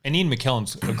 yeah. And Ian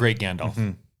McKellen's a great Gandalf.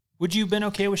 Mm-hmm. Would you have been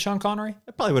okay with Sean Connery?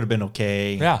 It probably would have been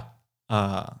okay. Yeah.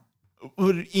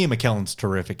 Ian McKellen's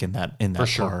terrific in that For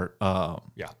sure. part.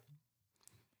 Yeah.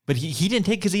 But he didn't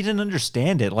take because he didn't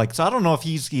understand it. Like, so I don't know if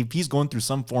he's going through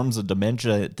some forms of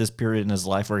dementia at this period in his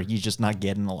life where he's just not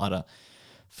getting a lot of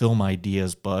film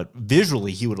ideas. But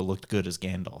visually, he would have looked good as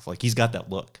Gandalf. Like, he's got that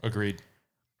look. Agreed.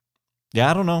 Yeah,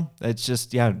 I don't know. It's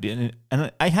just, yeah.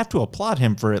 And I have to applaud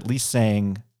him for at least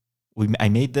saying, I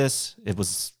made this.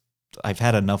 I've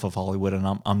had enough of Hollywood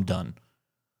and I'm done.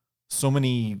 So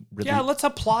many. Really, Yeah, let's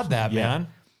applaud that, Yeah. man.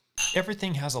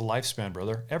 Everything has a lifespan,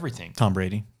 brother. Everything. Tom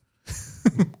Brady.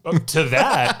 To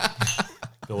that.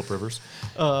 Philip Rivers.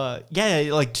 Yeah,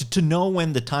 like to know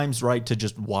when the time's right to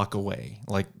just walk away.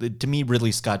 Like, to me,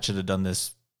 Ridley Scott should have done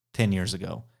this 10 years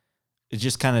ago. It's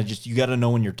just kind of you got to know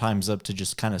when your time's up to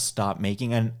just kind of stop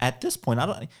making. And at this point,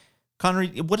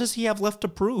 Connery, what does he have left to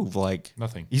prove? Like,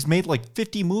 Nothing. He's made like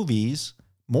 50 movies,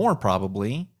 more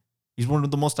probably. He's one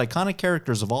of the most iconic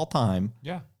characters of all time.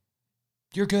 Yeah.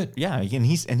 You're good. Yeah, and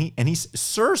he's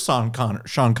Sir Sean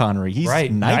Connery. He's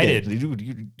Right, knighted. knighted.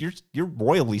 Dude, you're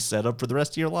royally set up for the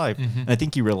rest of your life. Mm-hmm. And I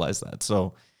think he realized that.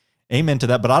 So, amen to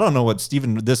that. But I don't know what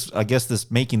Stephen. I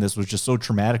guess making this was just so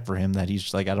traumatic for him that he's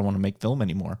just like, I don't want to make film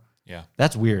anymore. Yeah,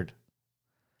 That's weird.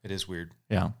 it is weird.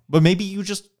 Yeah, but maybe you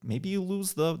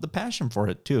lose the passion for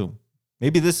it too.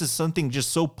 Maybe this is something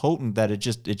just so potent that it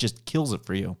just kills it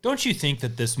for you. Don't you think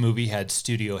that this movie had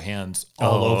studio hands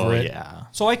all over it? Yeah.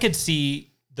 So I could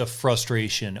see the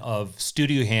frustration of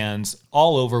studio hands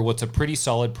all over what's a pretty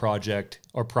solid project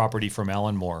or property from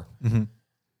Alan Moore. Mhm.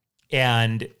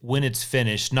 And when it's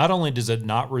finished, not only does it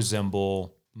not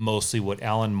resemble mostly what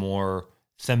Alan Moore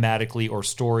thematically or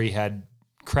story had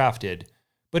crafted,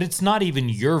 but it's not even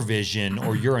your vision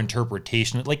or your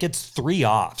interpretation. Like, it's 3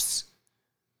 offs.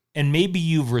 And maybe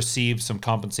you've received some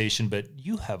compensation, but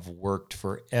you have worked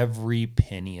for every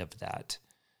penny of that.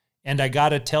 And I got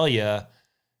to tell you,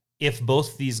 if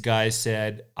both these guys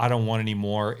said, I don't want any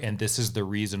more, and this is the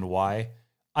reason why,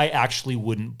 I actually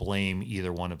wouldn't blame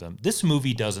either one of them. This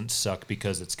movie doesn't suck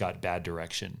because it's got bad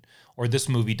direction, or this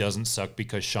movie doesn't suck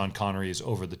because Sean Connery is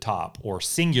over the top, or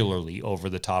singularly over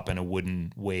the top in a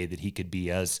wooden way that he could be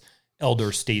as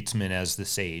elder statesman as the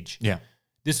sage. Yeah.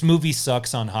 This movie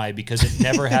sucks on high because it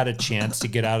never had a chance to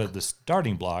get out of the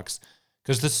starting blocks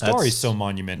because the story's so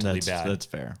monumentally bad. That's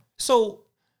fair. So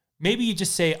maybe you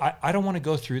just say, I don't want to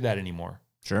go through that anymore.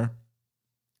 Sure.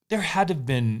 There had to have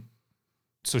been.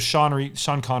 So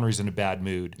Sean Connery's in a bad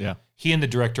mood. Yeah. He and the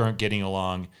director aren't getting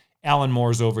along. Alan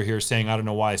Moore's over here saying, I don't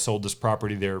know why I sold this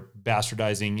property. They're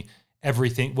bastardizing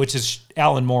everything, which is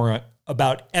Alan Moore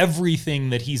about everything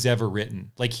that he's ever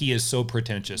written. Like, he is so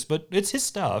pretentious, but it's his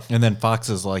stuff. And then Fox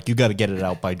is like, you got to get it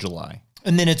out by July.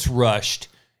 And then it's rushed.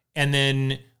 And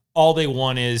then all they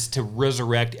want is to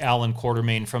resurrect Alan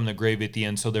Quartermain from the grave at the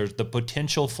end. So there's the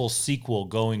potential for sequel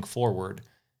going forward.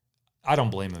 I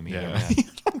don't blame him either, man.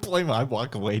 I don't blame him. I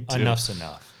walk away too. Enough's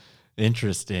enough.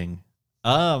 Interesting.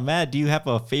 Matt, do you have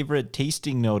a favorite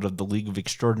tasting note of the League of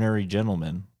Extraordinary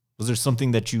Gentlemen? Was there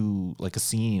something that you, like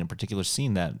a particular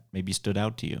scene that maybe stood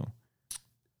out to you?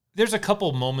 There's a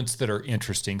couple moments that are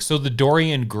interesting. So the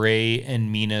Dorian Gray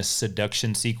and Mina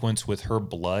seduction sequence with her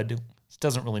blood, it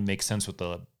doesn't really make sense with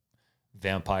the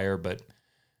vampire, but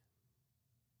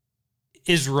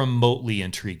is remotely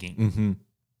intriguing. Mm-hmm.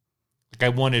 Like, I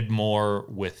wanted more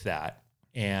with that.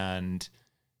 And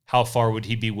how far would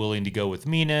he be willing to go with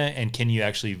Mina? And can you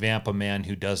actually vamp a man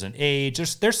who doesn't age?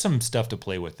 There's some stuff to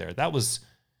play with there. That was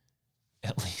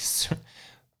at least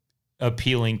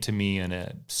appealing to me in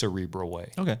a cerebral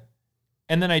way. Okay.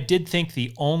 And then I did think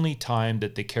the only time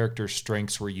that the character's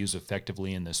strengths were used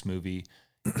effectively in this movie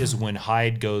is when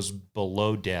Hyde goes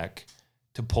below deck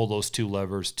to pull those 2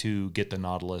 levers to get the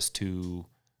Nautilus to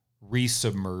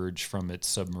resubmerge from its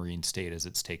submarine state as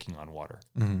it's taking on water.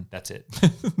 Mm-hmm. That's it.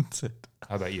 That's it.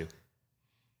 How about you?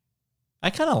 I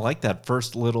kind of like that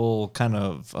first little kind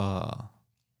of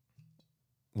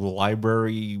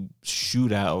library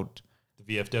shootout.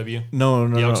 The VFW? No.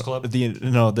 The Elks Club?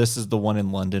 This is the one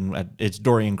in London. It's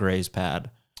Dorian Gray's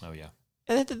pad. Oh, yeah.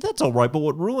 And that's all right, but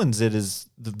what ruins it is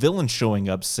the villain showing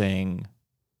up saying,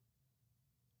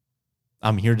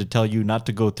 I'm here to tell you not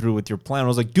to go through with your plan. I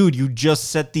was like, dude, you just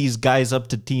set these guys up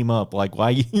to team up. Like,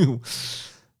 why you?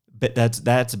 But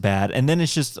that's bad. And then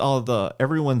it's just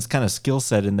everyone's kind of skill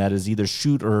set in that is either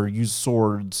shoot or use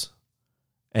swords.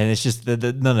 And it's just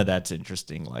none of that's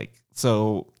interesting. Like,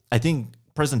 so I think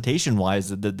presentation wise,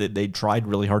 they tried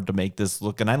really hard to make this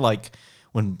look. And I like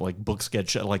when like books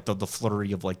get like the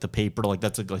flurry of like the paper, like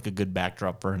that's like a good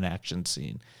backdrop for an action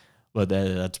scene. But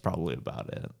that's probably about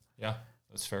it. Yeah,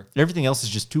 that's fair. Everything else is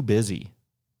just too busy.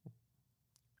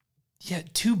 Yeah,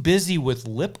 too busy with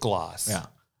lip gloss. Yeah.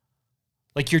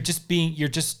 Like, you're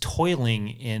just toiling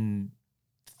in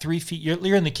 3 feet.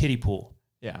 You're in the kiddie pool.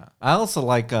 Yeah. I also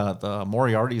like the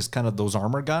Moriarty's kind of those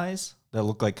armor guys that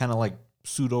look like kind of like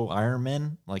pseudo Iron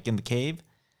Men, like in the cave.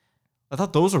 I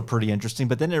thought those were pretty interesting,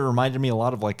 but then it reminded me a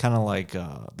lot of like kind of like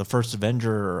the first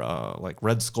Avenger, like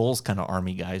Red Skull's kind of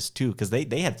army guys too, because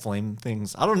they had flame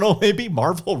things. I don't know, maybe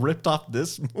Marvel ripped off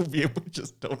this movie and we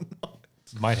just don't know.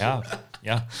 Might have.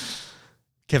 Yeah.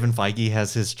 Kevin Feige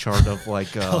has his chart of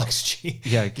like Alex G.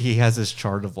 Yeah, he has his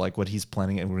chart of like what he's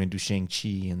planning, and we're gonna do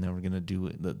Shang-Chi, and then we're gonna do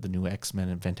the new X-Men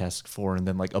and Fantastic Four, and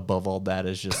then like above all that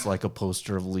is just like a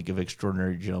poster of League of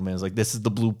Extraordinary Gentlemen. It's like, this is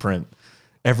the blueprint.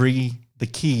 The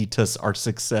key to our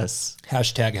success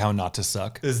Hashtag how not to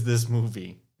suck. is this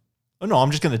movie. Oh no,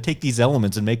 I'm just gonna take these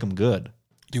elements and make them good.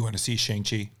 Do you want to see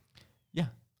Shang-Chi? Yeah,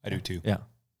 I do too. yeah.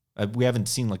 We haven't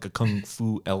seen like a kung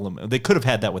fu element. They could have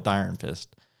had that with Iron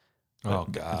Fist. Oh,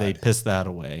 God. They pissed that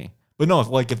away. But no,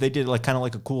 if they did like kind of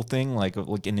like a cool thing, like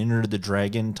an Enter the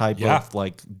Dragon type Yeah. of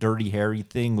like Dirty Harry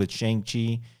thing with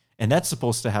Shang-Chi, and that's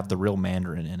supposed to have the real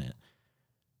Mandarin in it.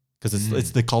 Because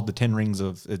it's called the 10 Rings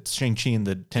of, it's Shang-Chi and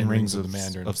the 10 Rings of the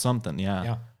Mandarin. of something, yeah.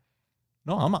 Yeah.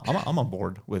 No, I'm on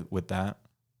board with that.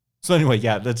 So anyway,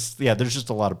 there's just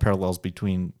a lot of parallels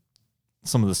between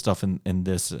some of the stuff in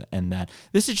this and that.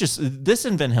 This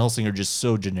and Van Helsing are just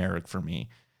so generic for me.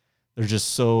 They're just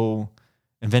so,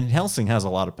 and Van Helsing has a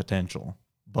lot of potential,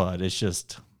 but it's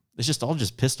just all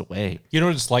just pissed away. You know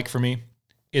what it's like for me?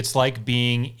 It's like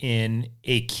being in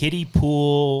a kiddie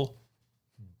pool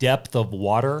depth of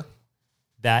water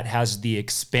that has the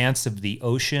expanse of the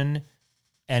ocean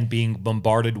and being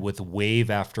bombarded with wave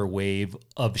after wave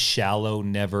of shallow,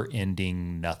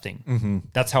 never-ending nothing.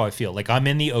 That's how I feel. Like I'm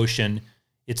in the ocean.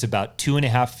 It's about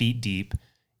 2.5 feet deep,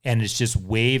 and it's just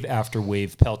wave after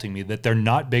wave pelting me. That they're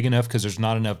not big enough because there's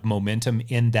not enough momentum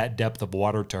in that depth of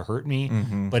water to hurt me,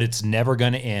 but it's never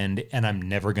going to end, and I'm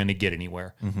never going to get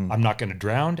anywhere. I'm not going to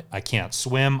drown. I can't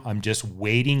swim. I'm just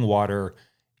wading water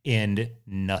in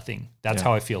nothing. That's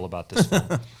how I feel about this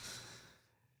film.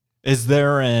 Is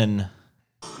there an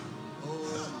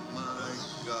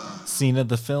scene of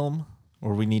the film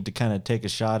where we need to kind of take a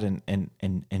shot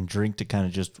and drink to kind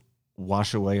of just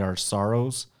wash away our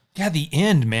sorrows? Yeah, the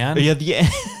end, man. Yeah, the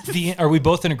end. Are we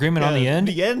both in agreement on the end?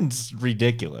 The end's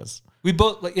ridiculous. We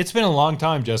both, like, it's been a long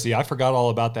time, Jesse. I forgot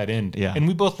all about that end. Yeah. And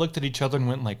we both looked at each other and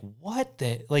went like, what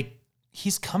the, like,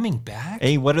 he's coming back?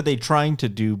 A, what are they trying to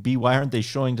do? B, why aren't they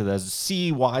showing to us?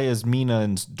 C, why is Mina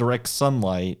in direct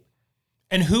sunlight?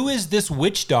 And who is this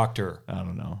witch doctor? I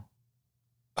don't know.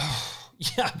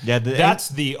 Yeah, the that's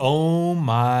the oh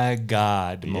my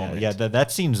God Yeah, moment. yeah,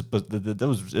 that seems, but that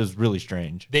was really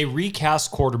strange. They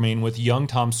recast Quartermain with young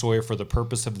Tom Sawyer for the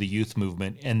purpose of the youth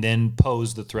movement and then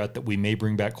pose the threat that we may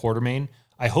bring back Quartermain.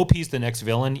 I hope he's the next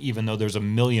villain, even though there's a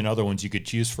million other ones you could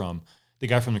choose from. The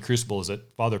guy from The Crucible, is it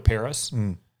Father Paris?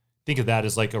 Think of that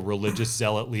as like a religious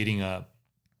zealot leading a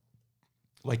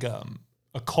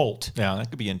cult. Yeah, that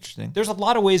could be interesting. There's a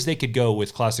lot of ways they could go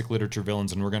with classic literature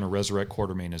villains, and we're going to resurrect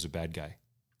Quartermain as a bad guy.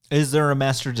 Is there a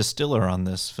master distiller on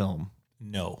this film?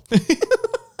 No.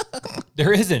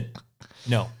 There isn't.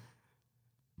 No.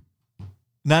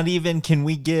 Not even, can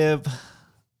we give,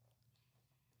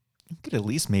 we could at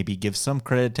least maybe give some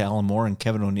credit to Alan Moore and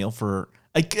Kevin O'Neill for,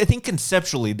 I think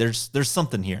conceptually there's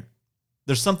something here.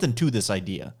 There's something to this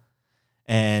idea.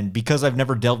 And because I've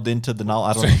never delved into the novel,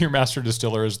 I don't So know. your master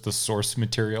distiller is the source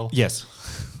material? Yes.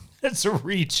 That's a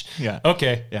reach. Yeah.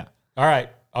 Okay. Yeah. All right.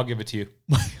 I'll give it to you.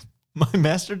 My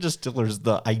master distiller is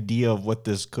the idea of what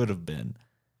this could have been.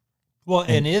 Well,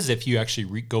 and is if you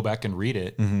actually go back and read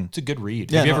it. It's a good read.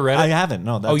 Yeah, Have you ever read it? I haven't.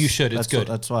 No. Oh, you should. It's good.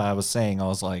 That's why I was saying, I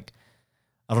was like,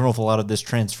 I don't know if a lot of this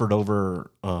transferred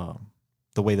over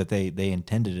the way that they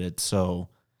intended it. So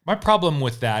My problem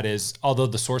with that is, although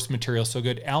the source material is so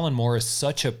good, Alan Moore is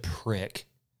such a prick.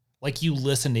 Like, you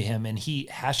listen to him and he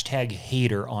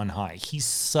 #hater on high. He's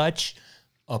such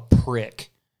a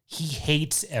prick. He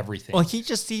hates everything. well,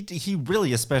 he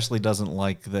really especially doesn't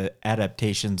like the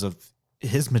adaptations of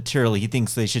his material. He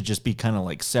thinks they should just be kind of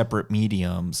like separate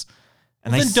mediums.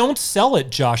 And then don't sell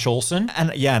it, Josh Olson.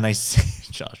 And I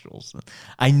say Josh Olson.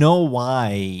 I know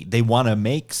why they want to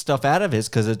make stuff out of his,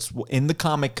 because it's in the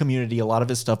comic community. A lot of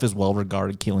his stuff is well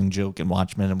regarded, Killing Joke and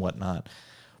Watchmen and whatnot.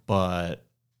 But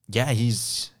yeah,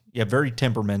 he's very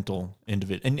temperamental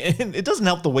individual, and it doesn't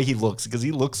help the way he looks, because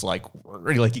he looks like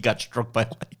he got struck by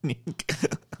lightning.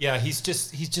 Yeah, he's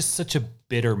just such a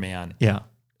bitter man. Yeah.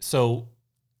 So,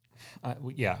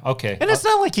 yeah, okay. And it's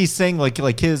not like he's saying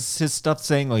like his stuff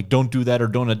saying like don't do that or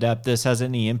don't adapt this has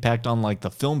any impact on like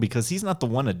the film, because he's not the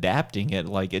one adapting it.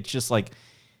 Like, it's just like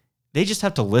they just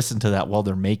have to listen to that while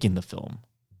they're making the film.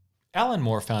 Alan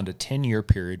Moore found a 10-year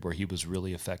period where he was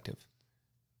really effective.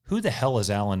 Who the hell is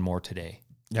Alan Moore today?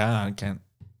 Yeah, I can't.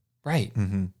 Right.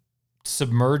 Mm-hmm.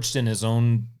 Submerged in his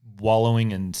own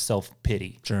wallowing and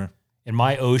self-pity. Sure. In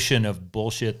my ocean of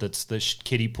bullshit that's the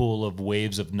kiddie pool of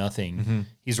waves of nothing,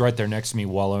 he's right there next to me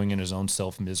wallowing in his own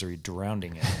self-misery,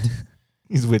 drowning in it.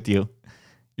 He's with you.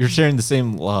 You're sharing the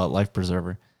same life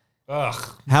preserver.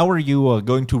 Ugh. How are you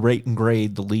going to rate and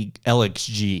grade the League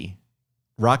LXG?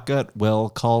 Rock Gut, Well,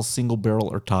 Call, Single Barrel,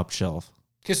 or Top Shelf?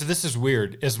 Okay, so this is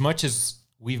weird. As much as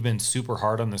we've been super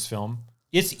hard on this film,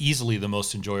 it's easily the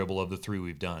most enjoyable of the three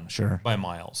we've done. Sure. By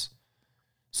miles.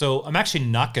 So I'm actually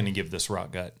not going to give this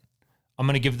Rock Gut. I'm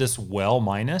going to give this well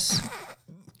minus.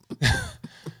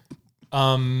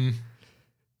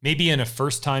 Maybe in a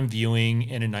first time viewing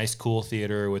in a nice cool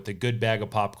theater with a good bag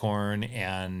of popcorn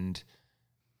and,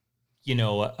 you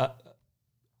know,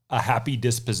 a happy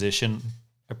disposition,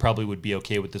 I probably would be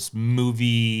okay with this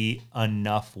movie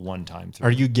enough one time through.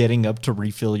 Are you getting up to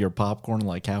refill your popcorn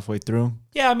like halfway through?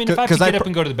 Yeah, I mean, if I have to 'Cause get up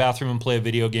and go to the bathroom and play a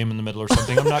video game in the middle or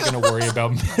something, I'm not going to worry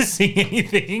about missing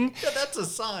anything. Yeah, that's a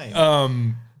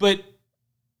sign. But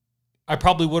I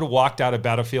probably would have walked out of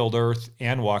Battlefield Earth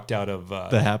and walked out of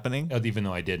The Happening? even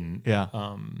though I didn't. Yeah.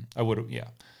 I would have. Yeah.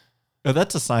 Oh,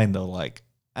 that's a sign though. Like,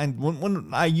 and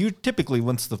you typically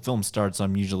once the film starts,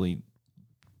 I'm usually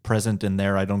present in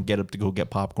there. I don't get up to go get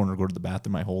popcorn or go to the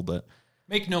bathroom. I hold it.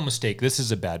 Make no mistake, this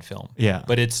is a bad film. Yeah.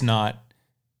 But it's not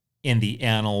in the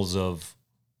annals of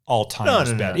all time. No, as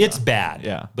no, no, bad. no. It's bad.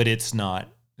 Yeah. But it's not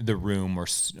The Room or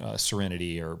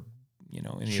Serenity or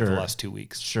any of the last 2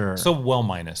 weeks. Sure. So well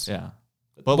minus. Yeah.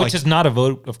 But Which is not a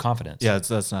vote of confidence. yeah,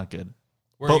 that's not good.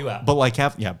 Where are you at? But like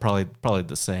probably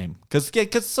the same.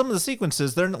 Because some of the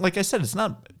sequences, they're like I said, it's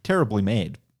not terribly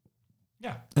made,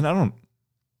 Yeah. and I don't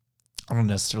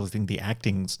necessarily think the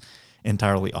acting's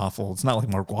entirely awful. It's not like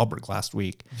Mark Wahlberg last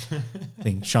week. I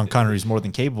think Sean Connery's more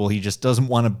than capable. He just doesn't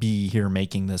want to be here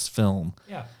making this film.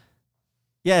 Yeah.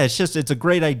 Yeah, it's a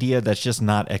great idea that's just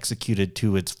not executed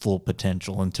to its full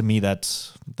potential. And to me,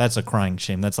 that's a crying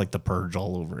shame. That's like The Purge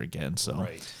all over again. So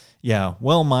Right. yeah,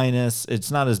 well minus.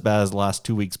 It's not as bad as the last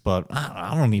 2 weeks, but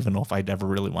I don't even know if I'd ever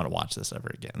really want to watch this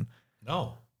ever again.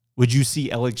 No. Would you see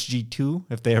LXG2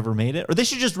 if they ever made it? Or they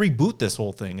should just reboot this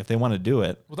whole thing if they want to do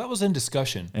it. Well, that was in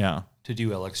discussion Yeah. to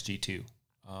do LXG2.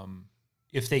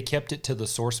 If they kept it to the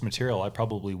source material, I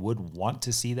probably would want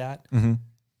to see that. Mm-hmm.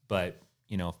 But,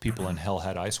 if people in hell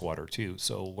had ice water too.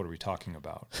 So what are we talking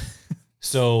about?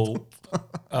 So,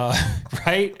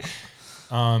 right?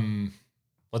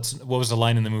 What was the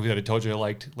line in the movie that I told you I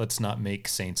liked? Let's not make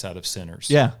saints out of sinners.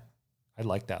 Yeah. I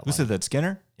like that Who line. said that,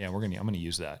 Skinner? Yeah, I'm going to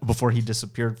use that. Before he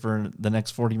disappeared for the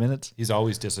next 40 minutes? He's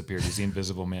always disappeared. He's the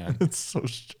invisible man. It's so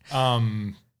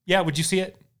strange. Yeah, would you see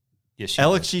it? Yes, you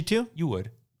would. LXG2? You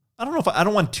would. I don't know if I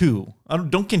don't want two.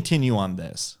 Don't continue on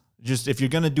this. Just if you're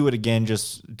going to do it again,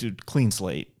 just do clean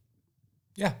slate.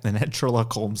 Yeah. And add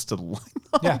Sherlock Holmes to the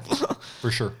lineup. Yeah, for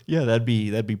sure. Yeah, that'd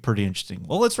be pretty interesting.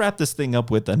 Well, let's wrap this thing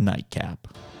up with a nightcap.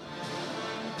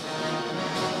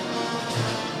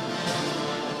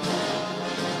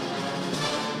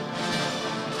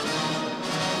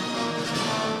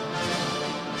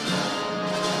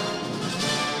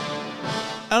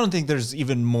 I don't think there's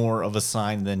even more of a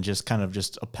sign than just kind of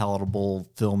just a palatable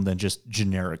film than just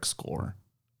generic score.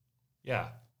 Yeah.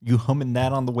 You humming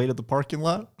that on the way to the parking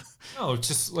lot? No, it's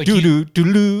just like Do do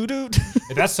do do.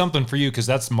 that's something for you because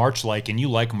that's March-like, and you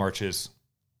like marches,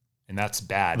 and that's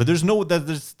bad. But there's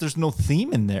no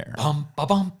theme in there. Bum ba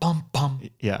bum bum bum.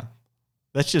 Yeah,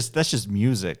 that's just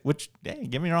music. Which, hey,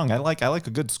 get me wrong, I like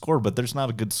a good score, but there's not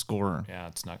a good score. Yeah,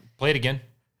 it's not. Play it again.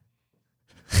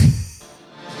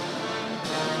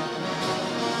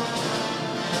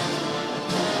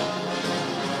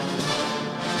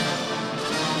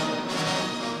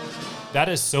 That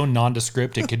is so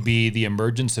nondescript. It could be the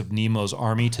emergence of Nemo's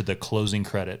army to the closing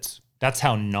credits. That's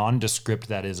how nondescript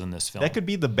that is in this film. That could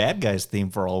be the bad guys theme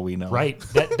for all we know. Right.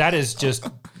 That is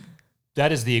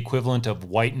the equivalent of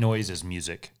white noise as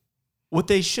music. What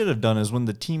they should have done is when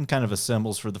the team kind of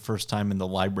assembles for the first time in the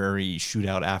library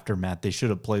shootout aftermath, they should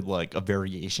have played like a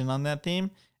variation on that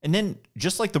theme. And then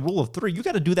just like the rule of three, you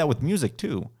got to do that with music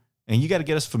too. And you got to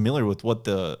get us familiar with what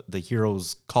the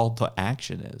hero's call to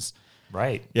action is.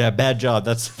 Right. Yeah, bad job.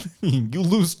 That's you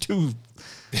lose two.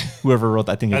 Whoever wrote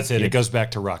that, I think That's it. It goes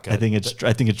back to Rock. I think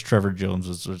it's Trevor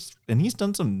Jones, and he's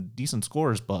done some decent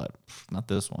scores, but not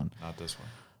this one. Not this one.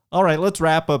 All right, let's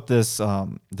wrap up this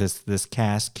this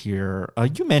cast here.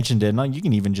 You mentioned it. Now you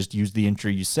can even just use the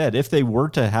intro you said. If they were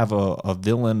to have a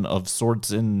villain of sorts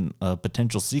in a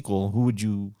potential sequel, who would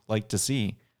you like to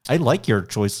see? I like your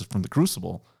choices from The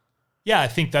Crucible. Yeah, I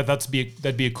think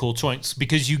that'd be a cool choice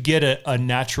because you get a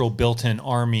natural built-in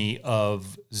army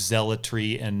of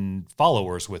zealotry and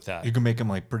followers with that. You can make him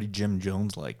like pretty Jim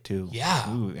Jones like too. Yeah.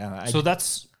 Ooh, yeah. So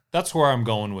that's where I'm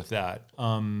going with that.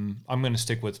 I'm going to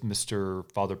stick with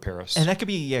Mr. Father Paris. And that could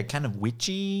be kind of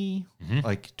witchy,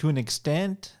 like to an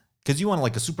extent, because you want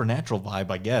like a supernatural vibe,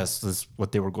 I guess. Is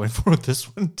what they were going for with this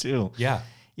one too. Yeah.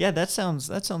 Yeah, that sounds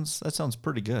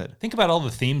pretty good. Think about all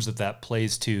the themes that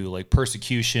plays to, like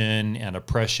persecution and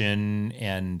oppression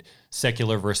and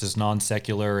secular versus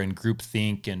non-secular and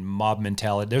groupthink and mob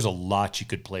mentality. There's a lot you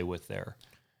could play with there.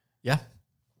 Yeah.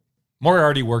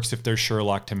 Moriarty works if there's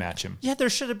Sherlock to match him. Yeah, there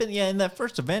should have been. Yeah, in that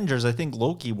first Avengers, I think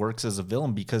Loki works as a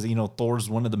villain because Thor's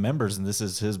one of the members and this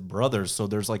is his brother. So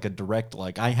there's like a direct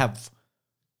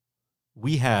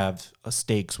we have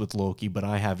stakes with Loki, but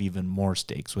I have even more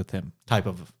stakes with him type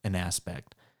of an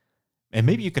aspect. And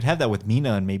maybe you could have that with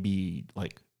Mina and maybe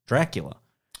like Dracula.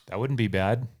 That wouldn't be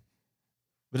bad.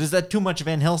 But is that too much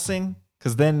Van Helsing?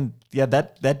 Because then, yeah,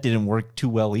 that didn't work too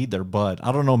well either. But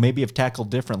I don't know. Maybe if tackled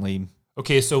differently.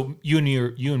 Okay, so you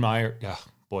and I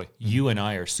are, you and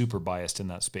I are super biased in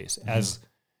that space as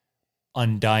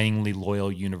undyingly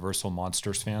loyal Universal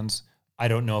Monsters fans. I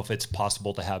don't know if it's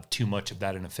possible to have too much of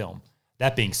that in a film.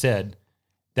 That being said,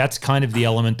 that's kind of the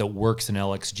element that works in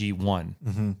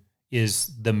LXG-1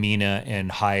 is the Mina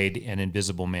and Hyde and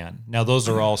Invisible Man. Now, those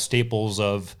are all staples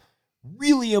of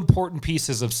really important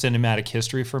pieces of cinematic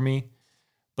history for me.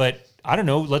 But I don't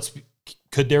know.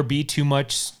 Could there be too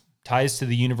much ties to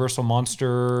the Universal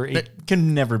Monster? It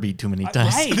can never be too many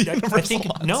ties. Right. To the I Universal think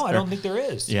Monster. no. I don't think there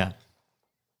is. Yeah.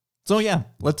 So yeah,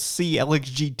 let's see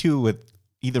LXG2 with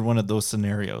either one of those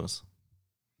scenarios.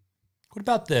 What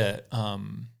about the?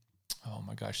 Oh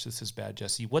my gosh, this is bad,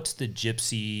 Jesse. What's the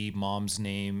gypsy mom's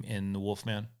name in The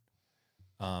Wolfman?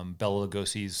 Bela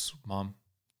Lugosi's mom.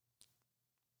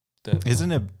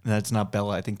 Isn't it? That's not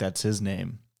Bella. I think that's his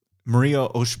name. Maria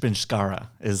Oshpinskara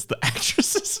is the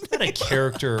actress's name. A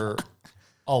character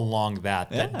along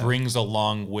that brings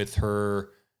along with her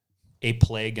a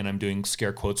plague, and I'm doing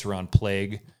scare quotes around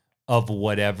plague, of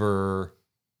whatever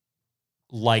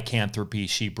lycanthropy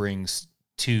she brings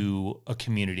to a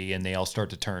community, and they all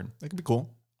start to turn. That could be cool.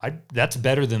 That's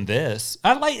better than this.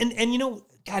 I like, and you know,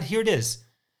 God, here it is.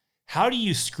 How do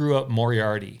you screw up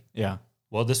Moriarty? Yeah.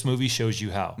 Well, this movie shows you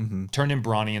how. Turn him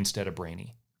brawny instead of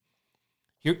brainy.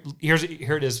 Here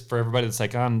it is for everybody that's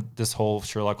like, this whole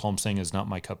Sherlock Holmes thing is not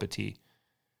my cup of tea.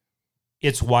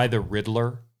 It's why the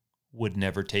Riddler would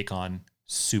never take on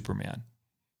Superman.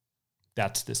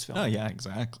 That's this film. Oh, yeah,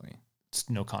 exactly. It's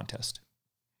no contest.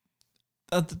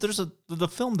 There's the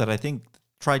film that I think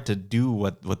tried to do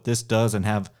what this does and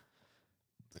have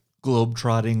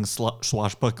globe-trotting,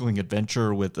 swashbuckling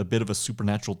adventure with a bit of a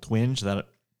supernatural twinge that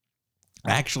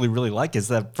I actually really like is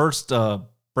that first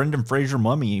Brendan Fraser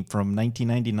Mummy from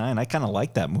 1999. I kind of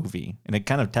like that movie, and it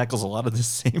kind of tackles a lot of the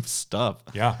same stuff.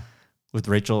 Yeah, with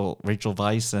Rachel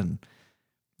Weisz, and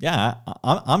yeah,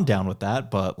 I'm down with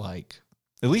that. But like,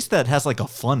 at least that has like a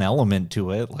fun element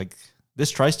to it. Like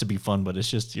this tries to be fun, but it's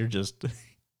just you're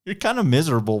kind of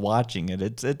miserable watching it.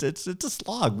 It's a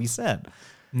slog. We said.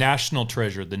 National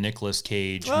Treasure, the Nicolas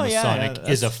Cage Oh, yeah, Masonic,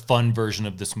 is a fun version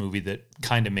of this movie that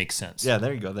kind of makes sense. Yeah,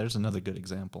 there you go. There's another good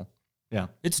example. Yeah.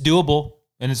 It's doable,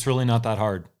 and it's really not that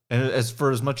hard. And as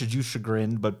much as you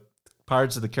chagrined, but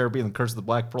Pirates of the Caribbean and Curse of the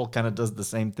Black Pearl kind of does the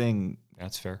same thing.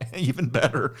 That's fair. Even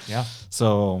better. Yeah.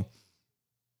 So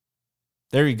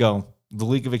there you go. The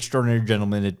League of Extraordinary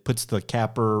Gentlemen. It puts the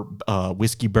Capper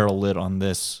whiskey barrel lid on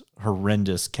this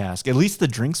horrendous cask. At least the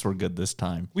drinks were good this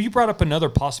time. Well, you brought up another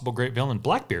possible great villain,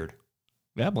 Blackbeard.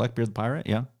 Yeah, Blackbeard the pirate.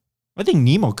 Yeah. I think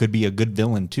Nemo could be a good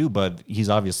villain too, but he's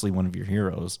obviously one of your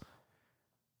heroes.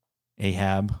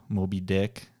 Ahab, Moby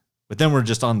Dick. But then we're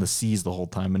just on the seas the whole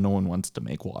time, and no one wants to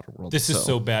make Waterworld. This is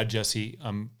so bad, Jesse.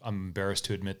 I'm embarrassed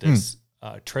to admit this.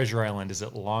 Treasure Island, is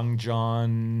it Long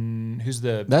John? I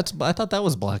thought that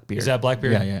was Blackbeard. Is that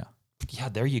Blackbeard? Yeah. Yeah,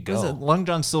 there you go. Long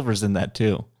John Silver's in that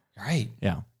too. Right.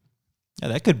 Yeah. Yeah,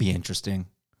 that could be interesting.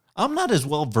 I'm not as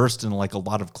well versed in like a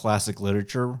lot of classic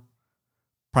literature,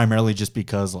 primarily just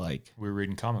because like we're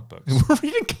reading comic books. we're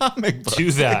reading comic books.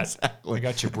 Do that. Exactly. I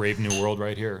got your Brave New World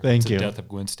right here. Thank it's you. The death of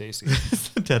Gwen Stacy. It's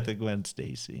the death of Gwen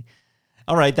Stacy.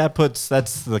 All right, that's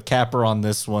the capper on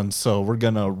this one. So we're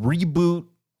gonna reboot,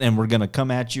 and we're gonna come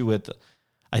at you with,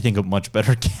 I think, a much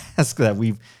better cast that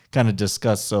we've kind of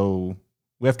discussed. So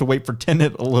we have to wait for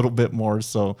Tenet a little bit more.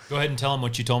 So go ahead and tell them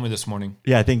what you told me this morning.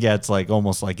 Yeah, I think it's like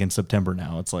almost like in September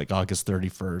now. It's like August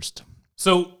 31st.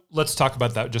 So let's talk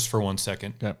about that just for 1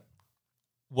 second. Yeah.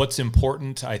 What's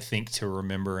important, I think, to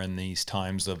remember in these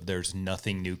times of there's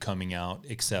nothing new coming out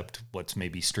except what's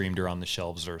maybe streamed or on the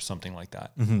shelves or something like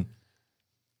that. Mm-hmm.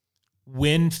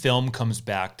 When film comes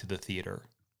back to the theater,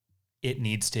 it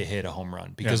needs to hit a home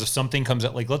run because if something comes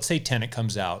out, like let's say Tenet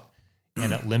comes out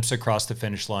and it limps across the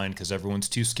finish line because everyone's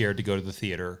too scared to go to the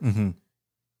theater. Mm-hmm.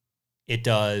 It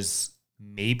does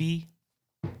maybe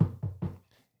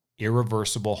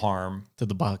irreversible harm To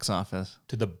the box office.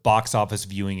 to the box office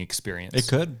viewing experience. It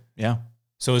could. Yeah.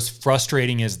 So as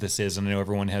frustrating as this is, and I know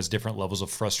everyone has different levels of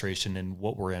frustration in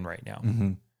what we're in right now,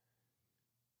 Mm-hmm.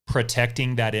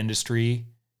 protecting that industry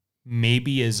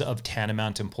maybe is of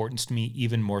tantamount importance to me,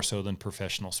 even more so than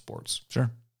professional sports. Sure.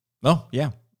 Oh,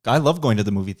 yeah. I love going to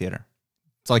the movie theater.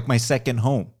 It's like my second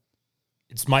home.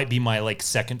 It might be my like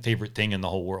second favorite thing in the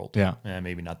whole world. Yeah.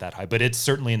 Maybe not that high, but it's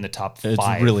certainly in the top 5.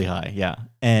 It's really high. Yeah.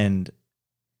 And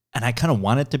I kind of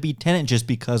want it to be Tenet just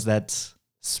because that's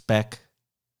spec,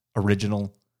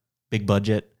 original, big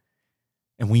budget.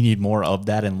 And we need more of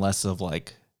that and less of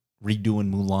like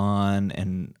redoing Mulan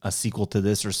and a sequel to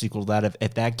this or sequel to that,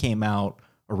 if that came out,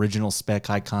 original spec,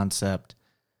 high concept,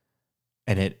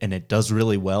 and it does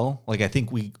really well, like I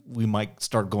think we might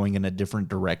start going in a different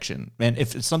direction. And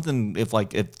if it's something, if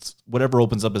whatever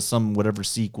opens up as whatever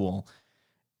sequel,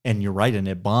 and you're right and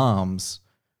it bombs,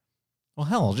 well,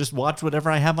 hell, I'll just watch whatever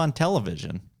I have on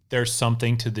television. There's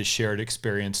something to the shared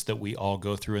experience that we all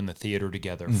go through in the theater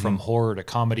together, from horror to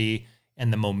comedy,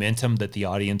 and the momentum that the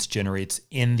audience generates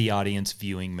in the audience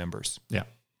viewing members. Yeah.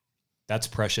 That's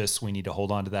precious. We need to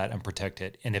hold on to that and protect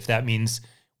it. And if that means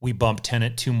we bump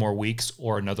Tenet 2 more weeks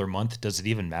or another month, does it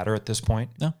even matter at this point?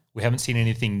 No. We haven't seen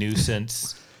anything new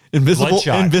since Invisible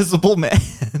Man.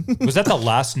 Was that the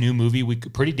last new movie?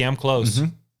 Pretty damn close.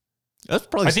 Mm-hmm. That's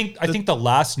probably. I think the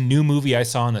last new movie I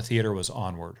saw in the theater was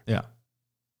Onward. Yeah.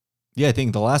 Yeah, I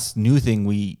think the last new thing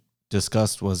we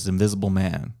discussed was Invisible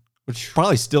Man, which is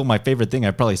probably still my favorite thing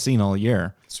I've probably seen all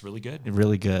year. It's really good.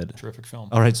 Really good. Terrific film.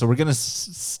 All right, so we're going to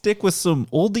stick with some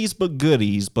oldies but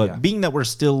goodies, but being that we're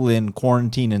still in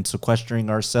quarantine and sequestering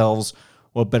ourselves,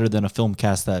 what better than a film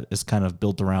cast that is kind of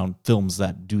built around films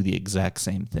that do the exact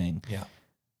same thing? Yeah.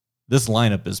 This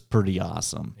lineup is pretty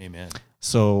awesome. Amen.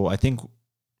 So I think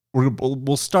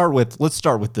let's start with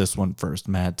this one first,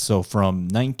 Matt. So from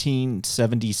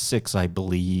 1976, I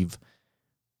believe,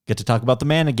 get to talk about the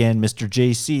man again, Mr.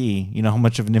 JC. You know how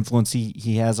much of an influence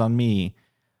he has on me.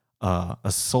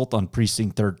 Assault on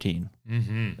Precinct 13.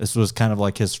 Mm-hmm. This was kind of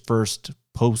like his first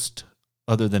post,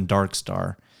 other than Dark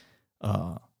Star,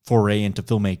 foray into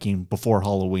filmmaking before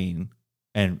Halloween.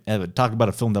 And talk about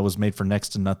a film that was made for next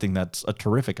to nothing. That's a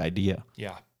terrific idea.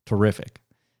 Yeah. Terrific.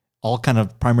 All kind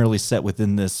of primarily set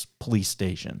within this police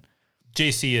station.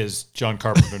 JC is John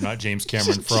Carpenter, not James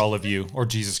Cameron, for all of you, or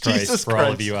Jesus Christ for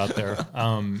all of you out there.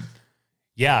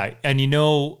 Yeah, and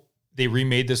they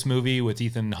remade this movie with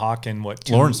Ethan Hawke and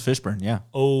Lawrence Fishburne, yeah.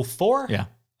 04? Yeah.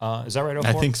 Is that right? 04?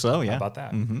 I think so, yeah. How about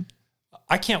that? Mm-hmm.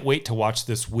 I can't wait to watch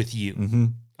this with you. Mm-hmm.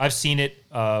 I've seen it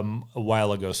a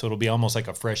while ago, so it'll be almost like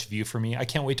a fresh view for me. I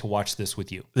can't wait to watch this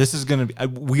with you. This is going to be,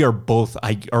 we are both,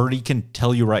 I already can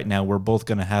tell you right now, we're both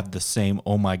going to have the same,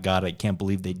 oh my God, I can't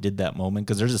believe they did that moment.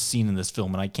 Because there's a scene in this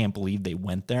film and I can't believe they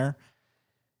went there.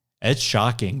 It's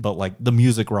shocking, but like the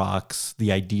music rocks,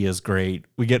 the idea is great.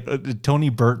 We get Tony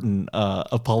Burton,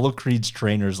 Apollo Creed's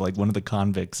trainer, is like one of the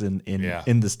convicts in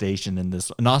the station in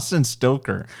this. And Austin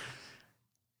Stoker.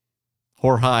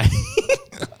 High.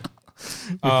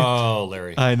 Oh,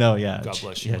 Larry. I know, yeah. God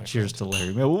bless you. Yeah, cheers to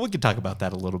Larry. Well, we could talk about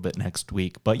that a little bit next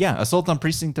week. But yeah, Assault on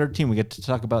Precinct 13, we get to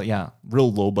talk about,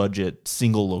 real low budget,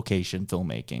 single location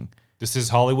filmmaking. This is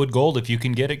Hollywood gold if you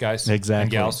can get it, guys. Exactly.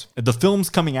 And gals. The films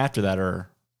coming after that are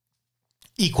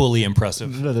equally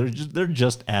impressive. No, they're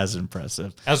just as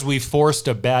impressive. As we forced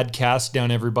a bad cast down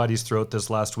everybody's throat this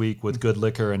last week with Good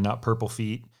Liquor and Not Purple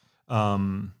Feet,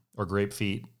 or Grape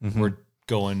Feet, we're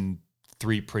going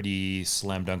 3 pretty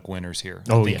slam dunk winners here.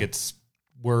 I think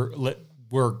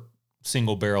we're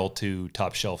single barrel to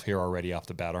top shelf here already off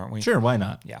the bat, aren't we? Sure, why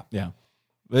not? Yeah.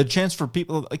 A chance for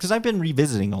people, because I've been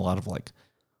revisiting a lot of like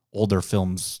older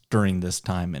films during this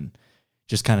time and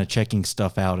just kind of checking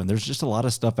stuff out. And there's just a lot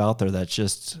of stuff out there that's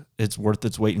just, it's worth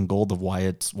its weight in gold of why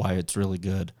it's really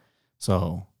good.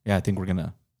 So yeah, I think we're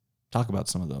gonna talk about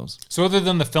some of those. So other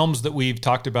than the films that we've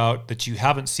talked about that you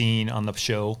haven't seen on the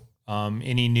show,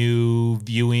 any new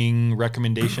viewing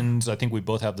recommendations? I think we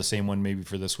both have the same one maybe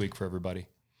for this week for everybody.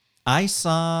 I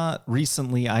saw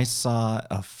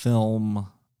a film.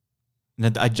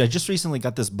 I just recently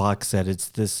got this box set. It's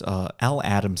this Al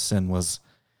Adamson was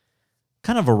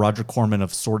kind of a Roger Corman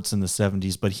of sorts in the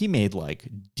 70s, but he made like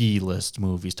D-list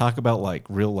movies. Talk about like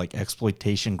real like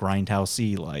exploitation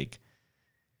grindhousey, like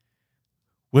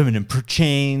women in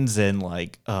chains and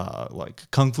like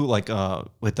kung fu, like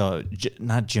with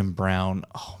not Jim Brown.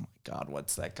 Oh my God,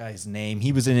 what's that guy's name?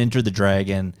 He was in Enter the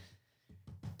Dragon.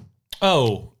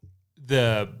 Oh,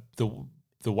 the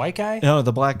white guy? No,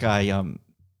 the black guy.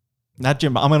 Not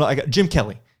Jim. Jim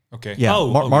Kelly. Okay. Yeah.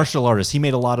 Martial artist. He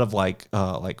made a lot of like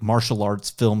martial arts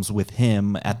films with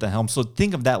him at the helm. So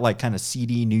think of that like kind of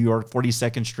seedy New York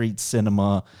 42nd Street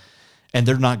cinema. And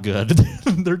they're not good.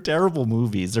 They're terrible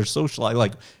movies. They're social.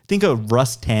 Like think of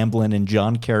Russ Tamblyn and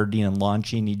John Carradine and Lon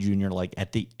Chaney Jr. like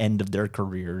at the end of their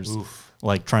careers,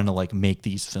 like trying to like make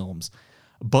these films.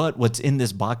 But what's in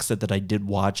this box set that I did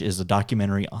watch is a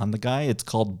documentary on the guy. It's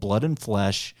called Blood and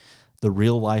Flesh: The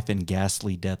Real Life and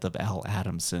Ghastly Death of Al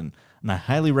Adamson. And I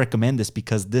highly recommend this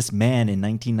because this man in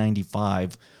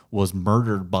 1995 was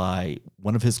murdered by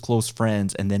one of his close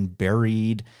friends and then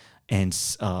buried and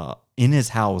in his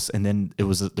house, and then there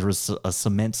was a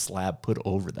cement slab put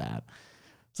over that.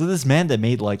 So this man that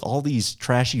made like all these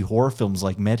trashy horror films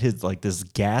like met his like this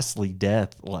ghastly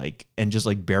death like and just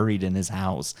like buried in his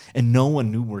house and no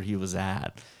one knew where he was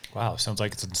at. Wow, sounds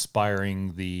like it's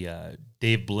inspiring the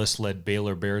Dave Bliss-led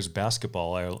Baylor Bears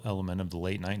basketball element of the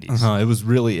late 90s. It was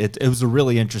really it was a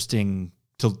really interesting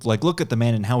to like look at the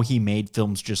man and how he made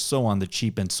films just so on the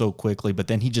cheap and so quickly, but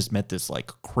then he just met this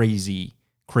like crazy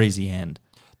end.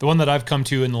 The one that I've come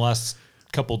to in the last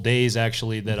couple days,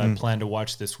 actually, that I plan to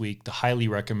watch this week, the highly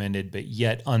recommended but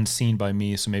yet unseen by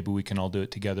me, so maybe we can all do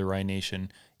it together, Rye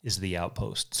Nation, is The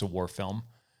Outpost. It's a war film.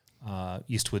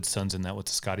 Eastwood's son's in that.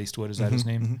 What's Scott Eastwood? Is that his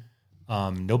name?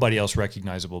 Nobody else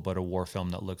recognizable, but a war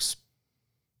film that looks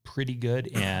pretty good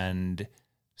and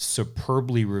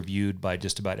superbly reviewed by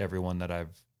just about everyone that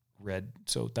I've read.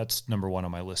 So that's number one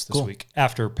on my list this week,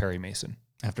 after Perry Mason.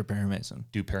 After Perry Mason.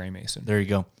 Do Perry Mason. There you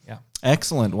go. Yeah.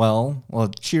 Excellent. Well,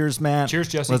 cheers, Matt. Cheers,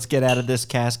 Jesse. Let's get out of this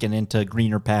cask and into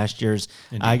greener pastures.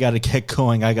 Indeed. I got to get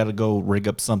going. I got to go rig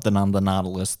up something on the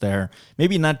Nautilus there.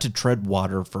 Maybe not to tread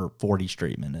water for 40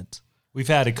 straight minutes. We've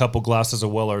had a couple glasses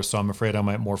of Weller, so I'm afraid I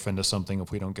might morph into something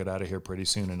if we don't get out of here pretty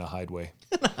soon in a hideaway.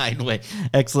 Hideaway.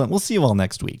 Excellent. We'll see you all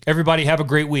next week. Everybody have a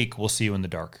great week. We'll see you in the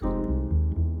dark.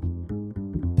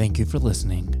 Thank you for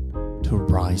listening to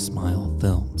Rye Smile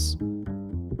Films.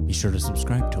 Be sure to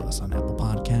subscribe to us on Apple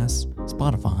Podcasts,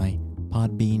 Spotify,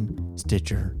 Podbean,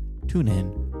 Stitcher,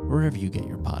 TuneIn, wherever you get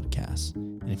your podcasts.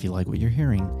 And if you like what you're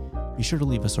hearing, be sure to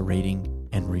leave us a rating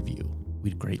and review.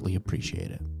 We'd greatly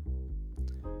appreciate it.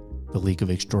 The League of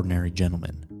Extraordinary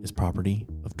Gentlemen is property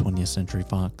of 20th Century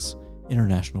Fox,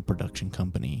 International Production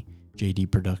Company,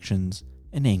 JD Productions,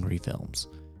 and Angry Films,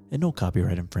 and no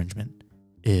copyright infringement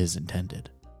is intended.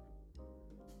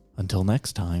 Until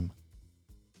next time,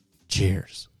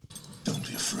 cheers. Don't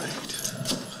be afraid.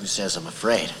 Who says I'm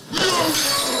afraid?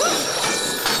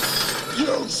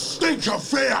 You stink of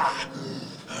fear!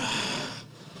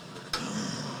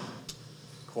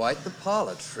 Quite the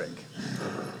parlor trick.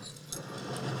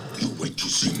 You wait to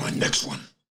see my next one.